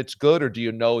think that it's good, or do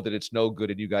you know that it's no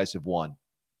good and you guys have won?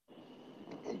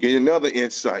 Get another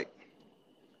insight.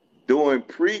 During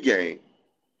pregame,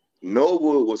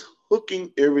 Norwood was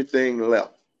hooking everything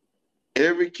left.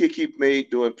 Every kick he made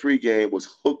during pregame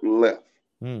was hooked left.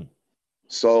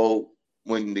 So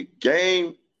when the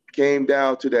game came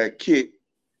down to that kick,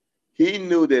 he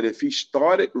knew that if he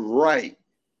started right,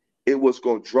 it was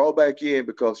going to draw back in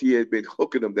because he had been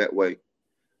hooking them that way.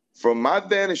 From my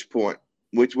vantage point,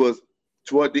 which was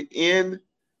toward the end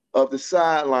of the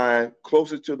sideline,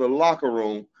 closer to the locker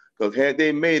room, because had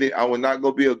they made it, I was not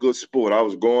going to be a good sport. I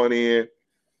was going in,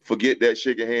 forget that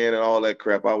shaking hand and all that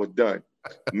crap. I was done.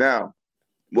 Now,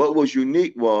 what was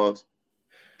unique was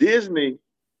Disney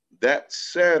that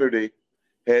Saturday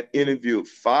had interviewed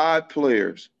 5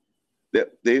 players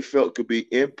that they felt could be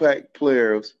impact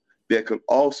players that could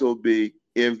also be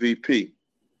MVP.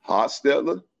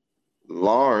 Hostetler,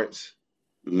 Lawrence,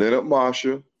 Leonard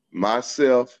Marshall,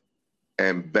 myself,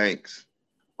 and Banks.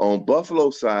 On Buffalo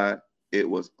side, it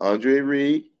was Andre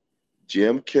Reed,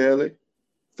 Jim Kelly,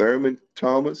 Thurman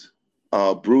Thomas,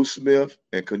 Bruce Smith,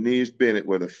 and Cornelius Bennett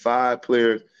were the 5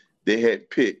 players they had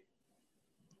picked.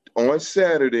 On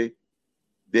Saturday,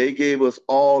 they gave us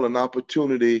all an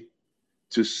opportunity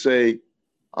to say,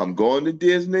 I'm going to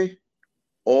Disney,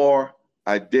 or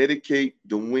I dedicate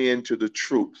the win to the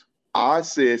troops. I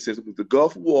said, since it was the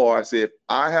Gulf War, I said, if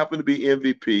I happen to be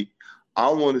MVP, I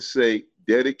want to say,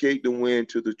 dedicate the win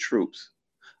to the troops.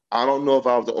 I don't know if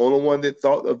I was the only one that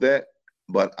thought of that,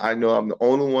 but I know I'm the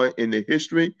only one in the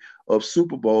history of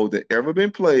Super Bowl that ever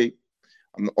been played.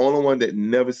 I'm the only one that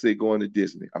never said going to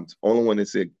Disney. I'm the only one that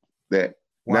said that.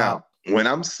 Wow. Now, when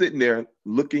I'm sitting there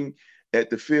looking at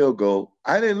the field goal,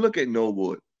 I didn't look at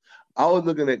Norwood. I was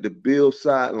looking at the Bills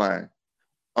sideline.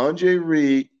 Andre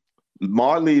Reed,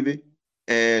 Mar Levy,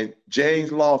 and James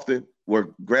Lofton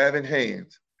were grabbing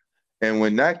hands. And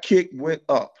when that kick went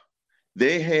up,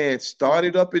 their hands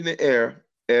started up in the air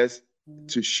as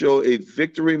to show a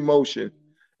victory motion.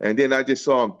 And then I just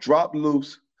saw them drop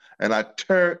loose, and I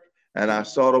turned and I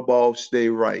saw the ball stay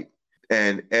right.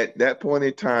 And at that point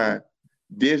in time,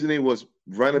 Disney was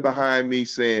running behind me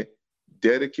saying,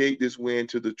 dedicate this win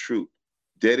to the troops.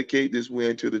 Dedicate this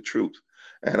win to the troops.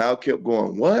 And I kept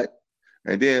going, what?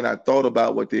 And then I thought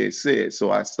about what they had said.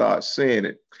 So I started saying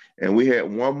it. And we had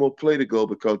one more play to go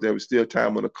because there was still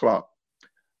time on the clock.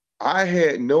 I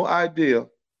had no idea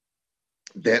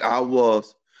that I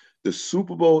was the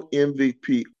Super Bowl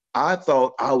MVP. I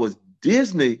thought I was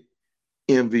Disney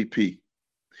MVP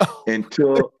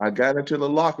until I got into the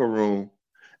locker room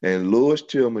and Louis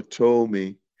Tillman told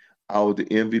me I was the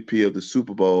MVP of the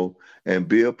Super Bowl. And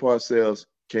Bill Parcells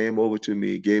came over to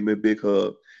me, gave me a big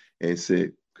hug, and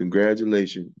said,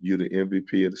 congratulations, you're the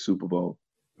MVP of the Super Bowl.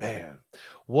 Man,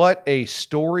 what a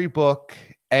storybook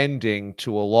ending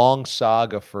to a long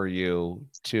saga for you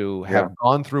to have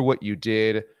gone through what you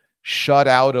did, shut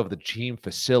out of the team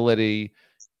facility,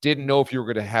 didn't know if you were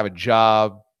going to have a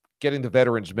job, getting the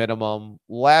veterans minimum,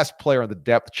 last player on the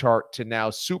depth chart to now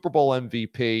Super Bowl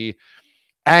MVP.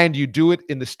 And you do it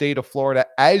in the state of Florida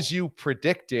as you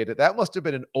predicted. That must have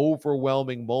been an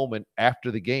overwhelming moment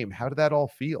after the game. How did that all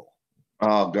feel?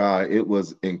 Oh, God, it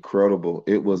was incredible.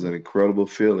 It was an incredible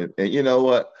feeling. And you know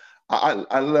what?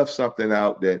 I left something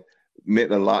out that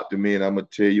meant a lot to me, and I'm going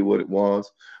to tell you what it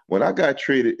was. When I got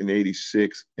traded in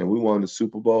 '86 and we won the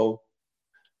Super Bowl,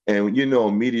 and you know,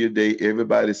 media day,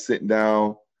 everybody's sitting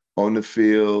down on the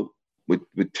field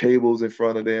with tables in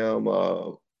front of them,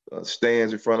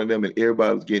 stands in front of them, and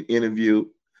everybody was getting interviewed.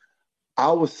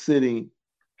 I was sitting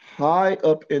high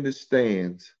up in the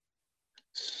stands,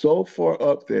 so far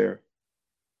up there.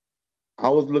 I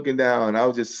was looking down and I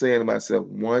was just saying to myself,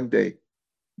 one day,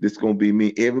 this is going to be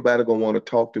me. Everybody going to want to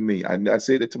talk to me. I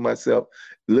said it to myself,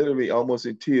 literally almost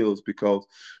in tears, because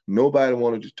nobody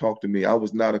wanted to talk to me. I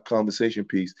was not a conversation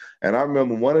piece. And I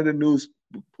remember one of the news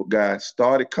guys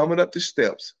started coming up the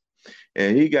steps,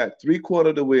 and he got 3/4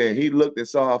 of the way, and he looked and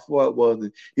saw how far it was,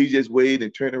 and he just waved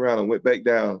and turned around and went back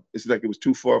down. It's like it was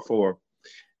too far for him.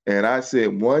 And I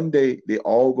said, one day, they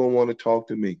all going to want to talk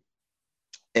to me.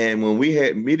 And when we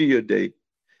had media day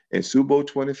in Super Bowl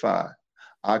 25,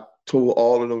 I told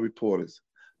all of the reporters,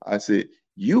 I said,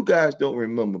 you guys don't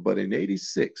remember, but in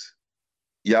 '86,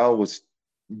 y'all was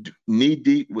knee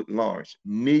deep with Lawrence,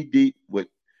 knee deep with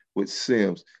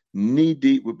Sims, knee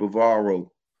deep with Bavaro,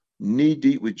 knee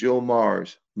deep with Joe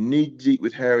Mars, knee deep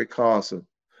with Harry Carson.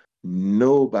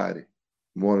 Nobody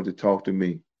wanted to talk to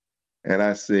me. And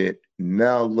I said,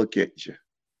 now look at you.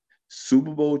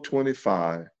 Super Bowl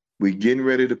 25, we're getting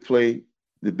ready to play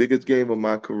the biggest game of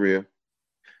my career,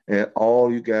 and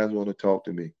all you guys want to talk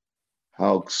to me.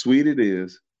 How sweet it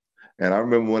is. And I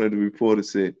remember one of the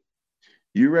reporters said,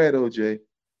 you're right, OJ.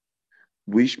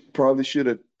 We probably should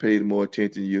have paid more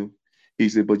attention to you. He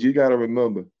said, but you got to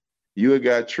remember, you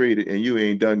got traded and you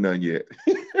ain't done none yet.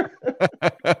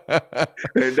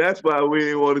 And that's why we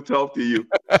didn't want to talk to you.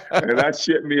 And that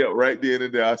shut me up right then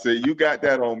and there. I said, you got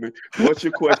that on me. What's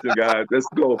your question, guys? Let's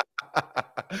go.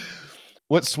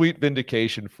 What sweet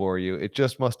vindication for you. It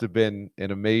just must have been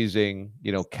an amazing,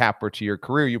 capper to your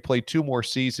career. You played 2 more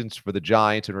seasons for the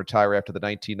Giants and retire after the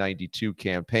 1992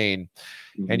 campaign.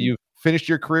 Mm-hmm. And you finished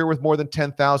your career with more than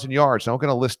 10,000 yards. Now I'm going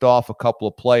to list off a couple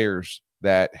of players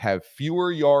that have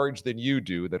fewer yards than you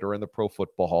do that are in the Pro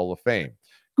Football Hall of Fame.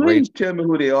 Great. Please tell me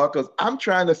who they are, because I'm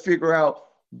trying to figure out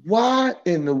why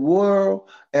in the world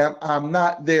am I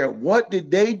not there? What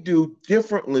did they do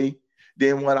differently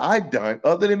than what I've done,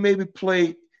 other than maybe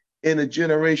play in a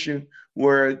generation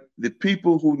where the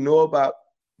people who know about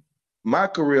my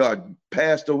career are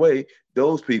passed away,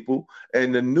 those people,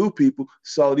 and the new people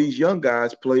saw these young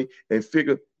guys play and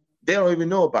figured they don't even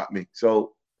know about me.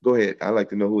 So go ahead. I'd like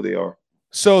to know who they are.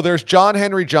 So there's John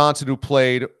Henry Johnson, who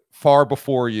played far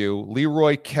before you,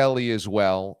 Leroy Kelly as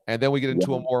well. And then we get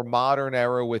into a more modern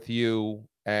era with you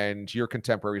and your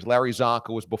contemporaries. Larry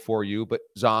Zonka was before you, but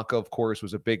Zonka, of course,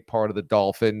 was a big part of the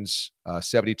Dolphins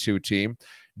 72 team.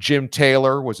 Jim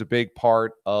Taylor was a big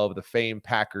part of the famed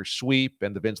Packers sweep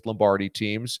and the Vince Lombardi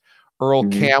teams. Earl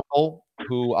Campbell,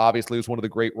 who obviously was one of the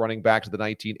great running backs of the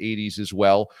 1980s as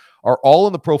well, are all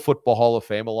in the Pro Football Hall of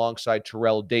Fame alongside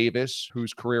Terrell Davis,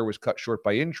 whose career was cut short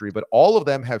by injury. But all of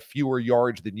them have fewer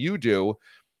yards than you do,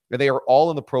 and they are all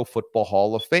in the Pro Football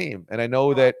Hall of Fame. And I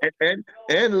know that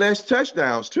and less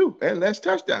touchdowns too, and less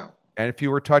touchdowns. And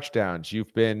fewer touchdowns.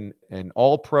 You've been an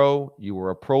All-Pro. You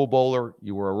were a Pro Bowler.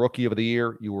 You were a Rookie of the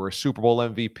Year. You were a Super Bowl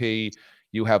MVP.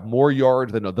 You have more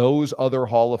yards than those other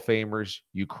Hall of Famers.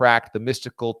 You cracked the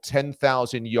mystical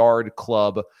 10,000-yard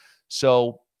club.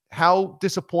 So how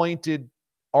disappointed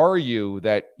are you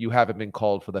that you haven't been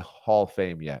called for the Hall of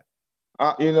Fame yet?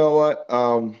 You know what?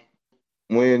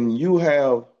 When you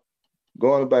have,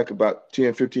 going back about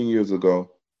 10, 15 years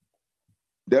ago,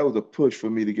 that was a push for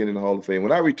me to get in the Hall of Fame.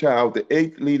 When I retired, I was the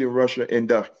 8th leading rusher in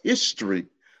the history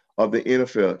of the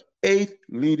NFL. 8th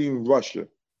leading rusher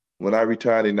when I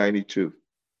retired in 92.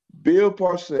 Bill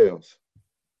Parcells,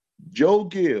 Joe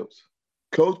Gibbs,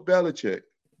 Coach Belichick,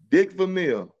 Dick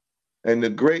Vermeil, and the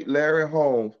great Larry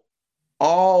Holmes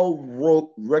all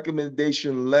wrote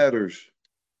recommendation letters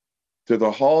to the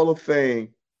Hall of Fame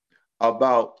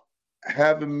about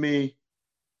having me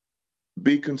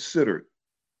be considered.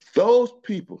 Those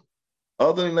people,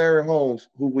 other than Larry Holmes,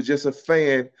 who was just a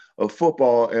fan of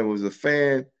football and was a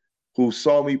fan who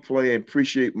saw me play and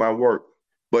appreciate my work,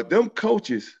 but them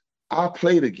coaches I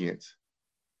played against,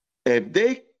 if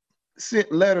they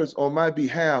sent letters on my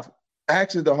behalf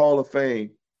asking the Hall of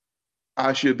Fame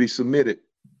I should be submitted,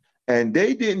 and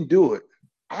they didn't do it,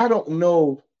 I don't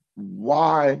know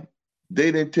why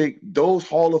they didn't take those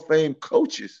Hall of Fame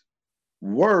coaches'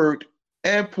 word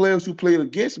and players who played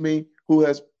against me, who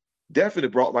has definitely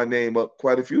brought my name up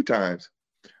quite a few times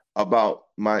about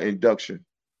my induction.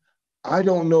 I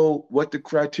don't know what the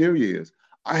criteria is.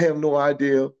 I have no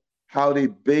idea how they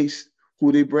base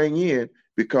who they bring in,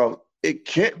 because it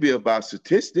can't be about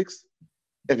statistics.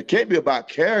 If it can't be about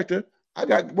character, I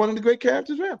got one of the great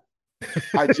characters now.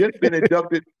 I just been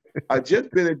inducted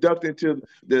into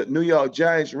the New York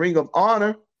Giants Ring of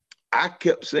Honor. I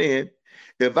kept saying,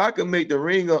 if I can make the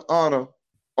Ring of Honor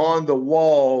on the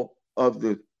wall of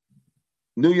the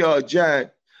New York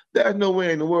Giants, there's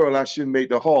nowhere in the world I shouldn't make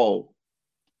the hall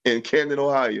in Canton,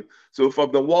 Ohio. So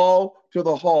from the wall to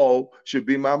the hall should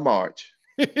be my march.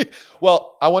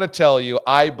 Well, I want to tell you,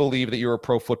 I believe that you're a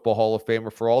Pro Football Hall of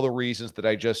Famer for all the reasons that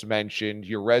I just mentioned.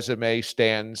 Your resume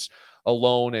stands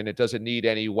alone, and it doesn't need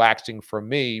any waxing from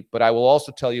me. But I will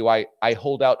also tell you, I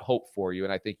hold out hope for you,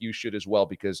 and I think you should as well,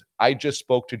 because I just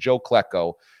spoke to Joe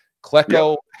Klecko.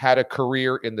 Klecko had a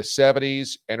career in the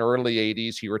 70s and early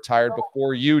 80s. He retired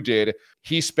before you did.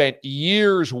 He spent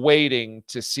years waiting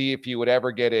to see if you would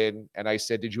ever get in. And I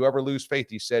said, did you ever lose faith?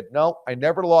 He said, no, I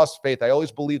never lost faith. I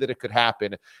always believed that it could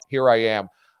happen. Here I am.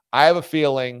 I have a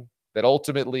feeling that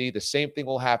ultimately the same thing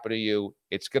will happen to you.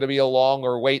 It's going to be a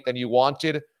longer wait than you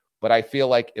wanted. But I feel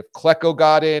like if Klecko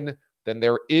got in, then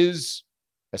there is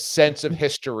a sense of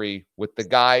history with the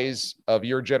guys of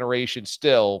your generation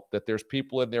still, that there's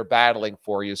people in there battling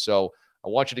for you. So I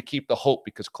want you to keep the hope,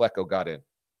 because Klecko got in.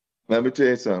 Let me tell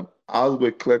you something. I was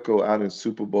with Klecko out in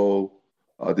Super Bowl,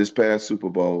 this past Super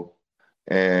Bowl,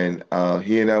 and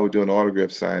he and I were doing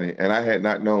autograph signing, and I had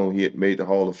not known he had made the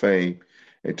Hall of Fame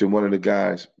until one of the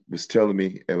guys was telling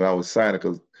me, and I was signing,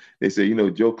 because they said, you know,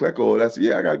 Joe Klecko. And I said,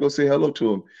 yeah, I got to go say hello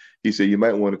to him. He said, you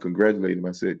might want to congratulate him.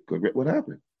 I said, what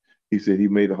happened? He said he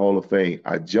made the Hall of Fame.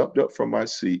 I jumped up from my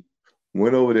seat,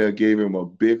 went over there, gave him a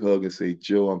big hug and said,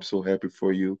 Joe, I'm so happy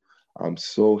for you. I'm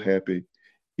so happy.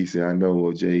 He said, I know,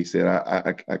 OJ. He said,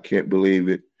 I can't believe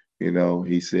it. You know,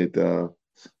 he said,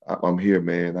 I'm here,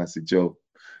 man. I said, Joe,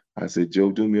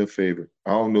 do me a favor.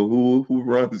 I don't know who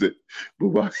runs it,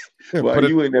 but while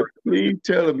you in there, please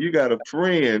tell him you got a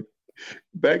friend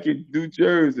back in New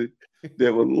Jersey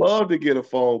that would love to get a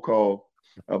phone call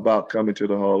about coming to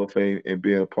the Hall of Fame and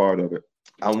being a part of it.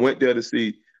 I went there to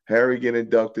see Harry get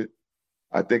inducted.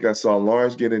 I think I saw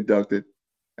Lawrence get inducted,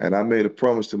 and I made a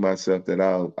promise to myself that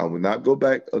I would not go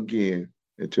back again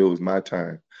until it was my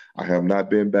time. I have not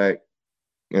been back.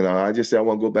 I just said I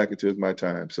want to go back until it's my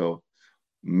time. So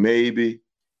maybe,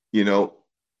 you know,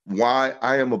 why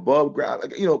I am above ground.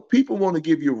 Like, people want to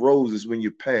give you roses when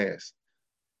you pass.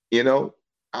 You know,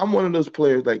 I'm one of those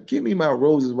players like, give me my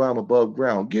roses while I'm above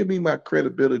ground. Give me my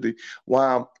credibility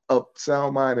while I'm of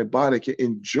sound mind and body, can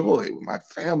enjoy with my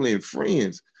family and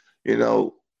friends. You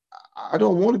know, I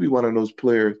don't want to be one of those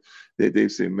players that they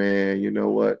say, man, you know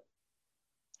what?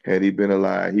 Had he been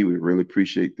alive, he would really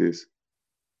appreciate this.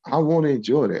 I want to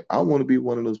enjoy that. I want to be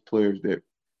one of those players that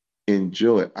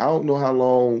enjoy it. I don't know how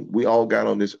long we all got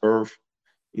on this earth.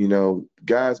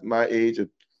 Guys my age are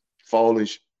falling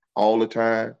all the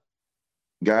time.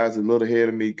 Guys a little ahead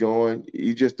of me going.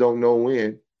 You just don't know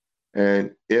when.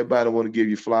 And everybody want to give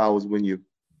you flowers when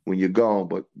you're gone.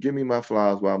 But give me my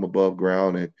flowers while I'm above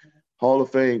ground. And Hall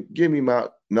of Fame, give me my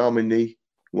nominee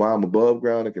while I'm above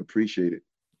ground and can appreciate it.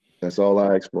 That's all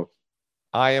I ask for.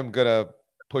 I am going to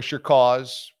push your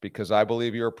cause because I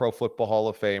believe you're a Pro Football Hall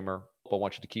of Famer. I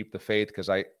want you to keep the faith because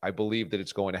I believe that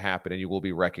it's going to happen and you will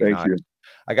be recognized. Thank you.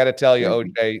 I got to tell you,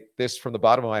 OJ, this from the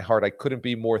bottom of my heart, I couldn't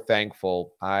be more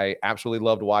thankful. I absolutely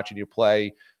loved watching you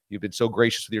play. You've been so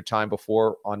gracious with your time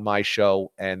before on my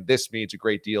show, and this means a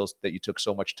great deal that you took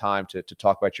so much time to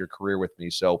talk about your career with me.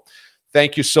 So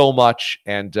thank you so much,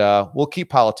 and we'll keep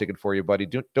politicking for you, buddy.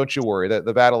 Don't you worry.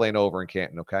 The battle ain't over in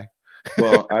Canton, okay?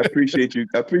 Well, I appreciate you.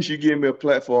 I appreciate you giving me a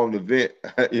platform to vent.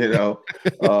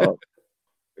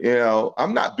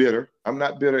 I'm not bitter. I'm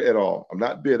not bitter at all. I'm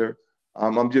not bitter.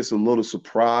 I'm just a little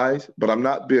surprised, but I'm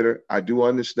not bitter. I do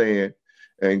understand,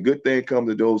 and good thing comes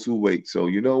to those who wait. So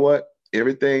you know what?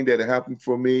 Everything that happened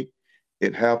for me,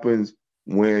 it happens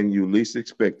when you least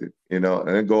expect it. And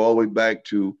I go all the way back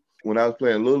to when I was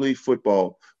playing Little League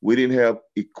football. We didn't have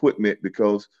equipment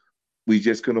because we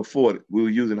just couldn't afford it. We were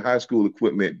using high school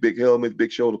equipment, big helmets,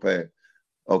 big shoulder pads.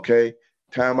 Okay.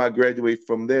 Time I graduate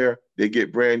from there, they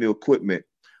get brand new equipment.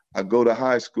 I go to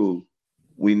high school.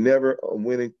 We never a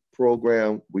winning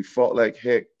program. We fought like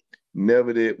heck.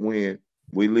 Never did win.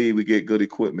 We leave. We get good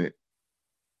equipment.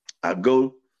 I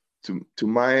go to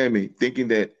Miami thinking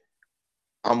that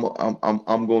I'm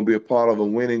going to be a part of a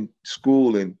winning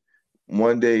school and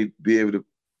one day be able to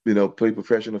play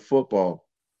professional football.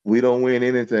 We don't win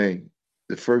anything.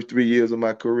 The first 3 years of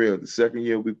my career, the second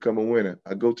year we become a winner.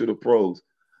 I go to the pros.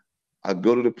 I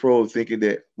go to the pros thinking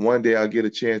that one day I'll get a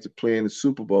chance to play in the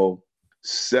Super Bowl.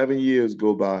 7 years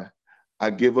go by. I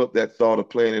give up that thought of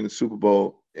playing in the Super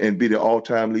Bowl and be the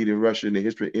all-time leading rusher in the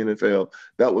history of NFL.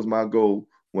 That was my goal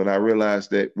when I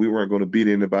realized that we weren't going to beat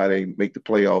anybody and make the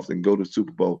playoffs and go to the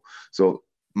Super Bowl. So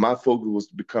my focus was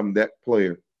to become that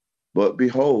player. But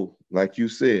behold, like you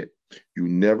said, you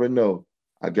never know.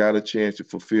 I got a chance to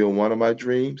fulfill one of my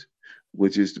dreams,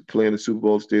 which is to play in the Super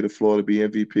Bowl state of Florida, be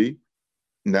MVP.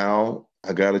 Now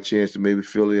I got a chance to maybe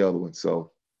fill the other one.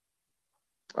 So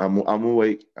I'm gonna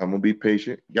wait. I'm gonna be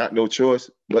patient. Got no choice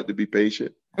but to be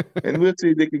patient. And we'll see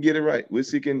if they can get it right. We'll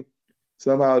see can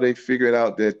somehow they figure it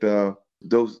out that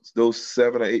those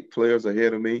 7 or 8 players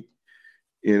ahead of me,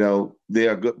 they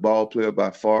are a good ball player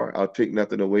by far. I'll take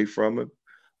nothing away from them.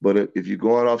 But if you're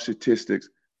going off statistics,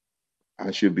 I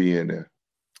should be in there.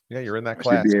 Yeah, you're in that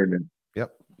class. I should be in there.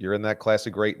 Yep, you're in that class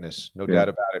of greatness. No doubt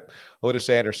about it. Otis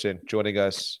Anderson joining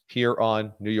us here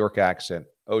on New York Accent.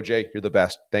 OJ, you're the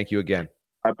best. Thank you again.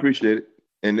 I appreciate it.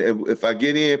 And if I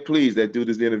get in, please, do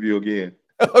this interview again.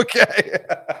 Okay.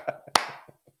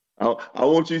 I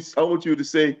want you to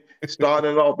say, start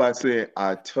it off by saying,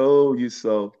 "I told you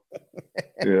so."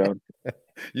 Yeah.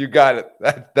 You got it.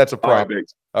 That's a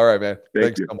promise. All right, man.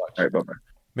 Thanks you so much. All right, bye-bye.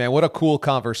 Man, what a cool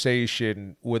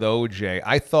conversation with OJ.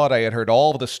 I thought I had heard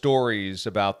all of the stories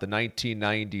about the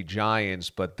 1990 Giants,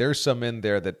 but there's some in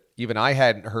there that even I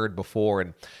hadn't heard before.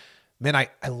 And man, I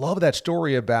love that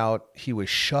story about he was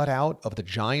shut out of the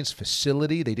Giants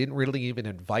facility. They didn't really even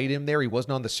invite him there. He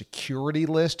wasn't on the security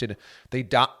list, and they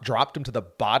dropped him to the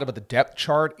bottom of the depth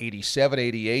chart, 87,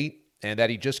 88, and that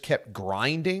he just kept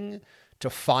grinding to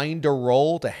find a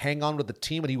role, to hang on with the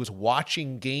team. And he was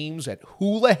watching games at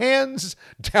Houlihan's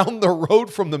down the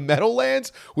road from the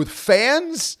Meadowlands with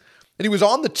fans, and he was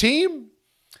on the team.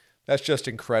 That's just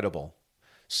incredible.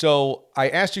 So I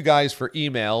asked you guys for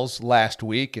emails last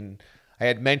week, and I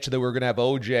had mentioned that we were going to have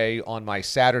OJ on my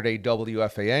Saturday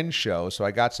WFAN show, so I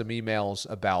got some emails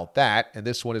about that, and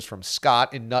this one is from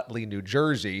Scott in Nutley, New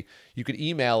Jersey. You can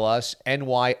email us,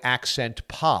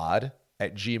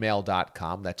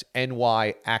 nyaccentpod@gmail.com. That's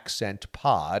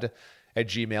nyaccentpod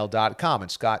 @gmail.com.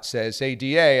 And Scott says, hey,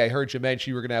 DA, I heard you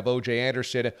mention you were going to have O.J.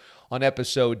 Anderson on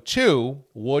episode 2.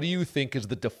 What do you think is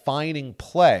the defining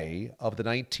play of the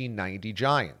 1990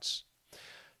 Giants?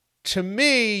 To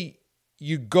me,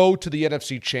 you go to the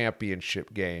NFC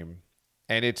Championship game,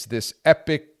 and it's this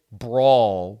epic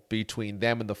brawl between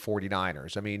them and the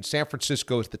 49ers. I mean, San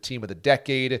Francisco is the team of the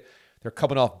decade. They're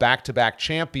coming off back-to-back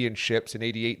championships in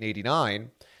 88 and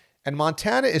 89. And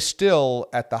Montana is still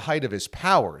at the height of his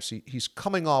powers. He's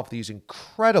coming off these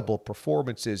incredible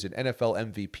performances in NFL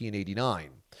MVP in 89.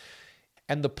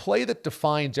 And the play that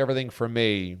defines everything for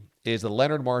me is the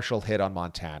Leonard Marshall hit on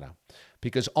Montana.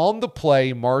 Because on the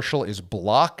play, Marshall is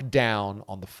blocked down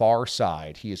on the far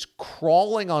side. He is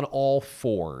crawling on all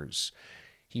fours.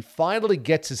 He finally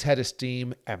gets his head of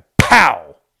steam and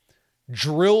pow!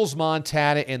 Drills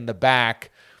Montana in the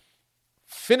back,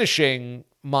 finishing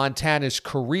Montana's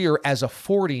career as a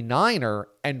 49er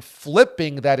and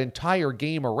flipping that entire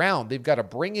game around. They've got to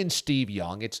bring in Steve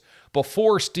Young. It's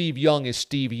before Steve Young is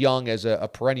Steve Young as a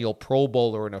perennial Pro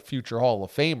Bowler and a future Hall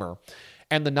of Famer.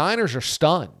 And the Niners are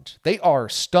stunned. They are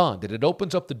stunned. And it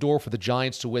opens up the door for the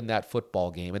Giants to win that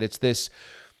football game. And it's this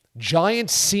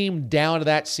Giants seemed down to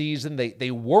that season.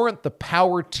 They weren't the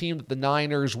power team that the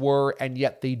Niners were, and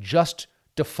yet they just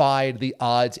defied the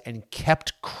odds and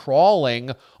kept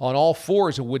crawling on all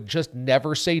fours and would just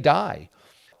never say die.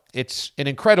 It's an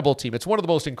incredible team. It's one of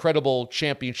the most incredible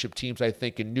championship teams, I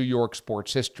think, in New York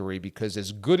sports history, because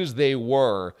as good as they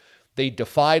were, they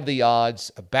defied the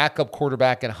odds. A backup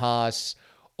quarterback in Haas,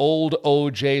 old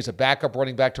OJ's, a backup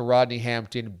running back to Rodney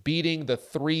Hampton, beating the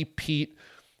three-peat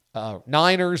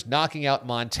Niners, knocking out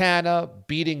Montana,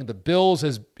 beating the Bills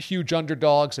as huge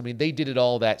underdogs. I mean, they did it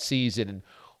all that season and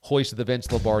hoisted the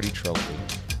Vince Lombardi trophy.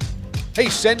 Hey,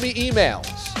 send me emails.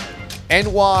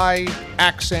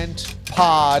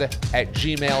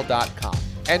 nyaccentpod@gmail.com.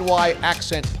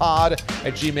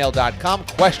 nyaccentpod@gmail.com.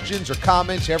 Questions or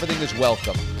comments, everything is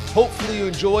welcome. Hopefully you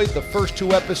enjoyed the first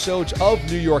 2 episodes of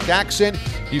New York Accent.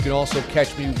 You can also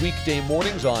catch me weekday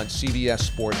mornings on CBS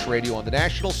Sports Radio on the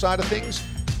national side of things.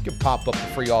 You can pop up the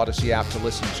free Odyssey app to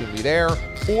listen to me there,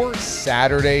 or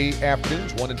Saturday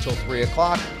afternoons, 1 until 3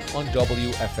 o'clock on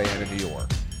WFAN in New York.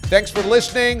 Thanks for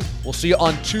listening. We'll see you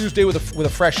on Tuesday with a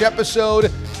fresh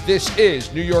episode. This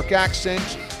is New York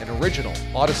Accent, an original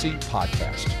Odyssey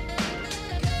podcast.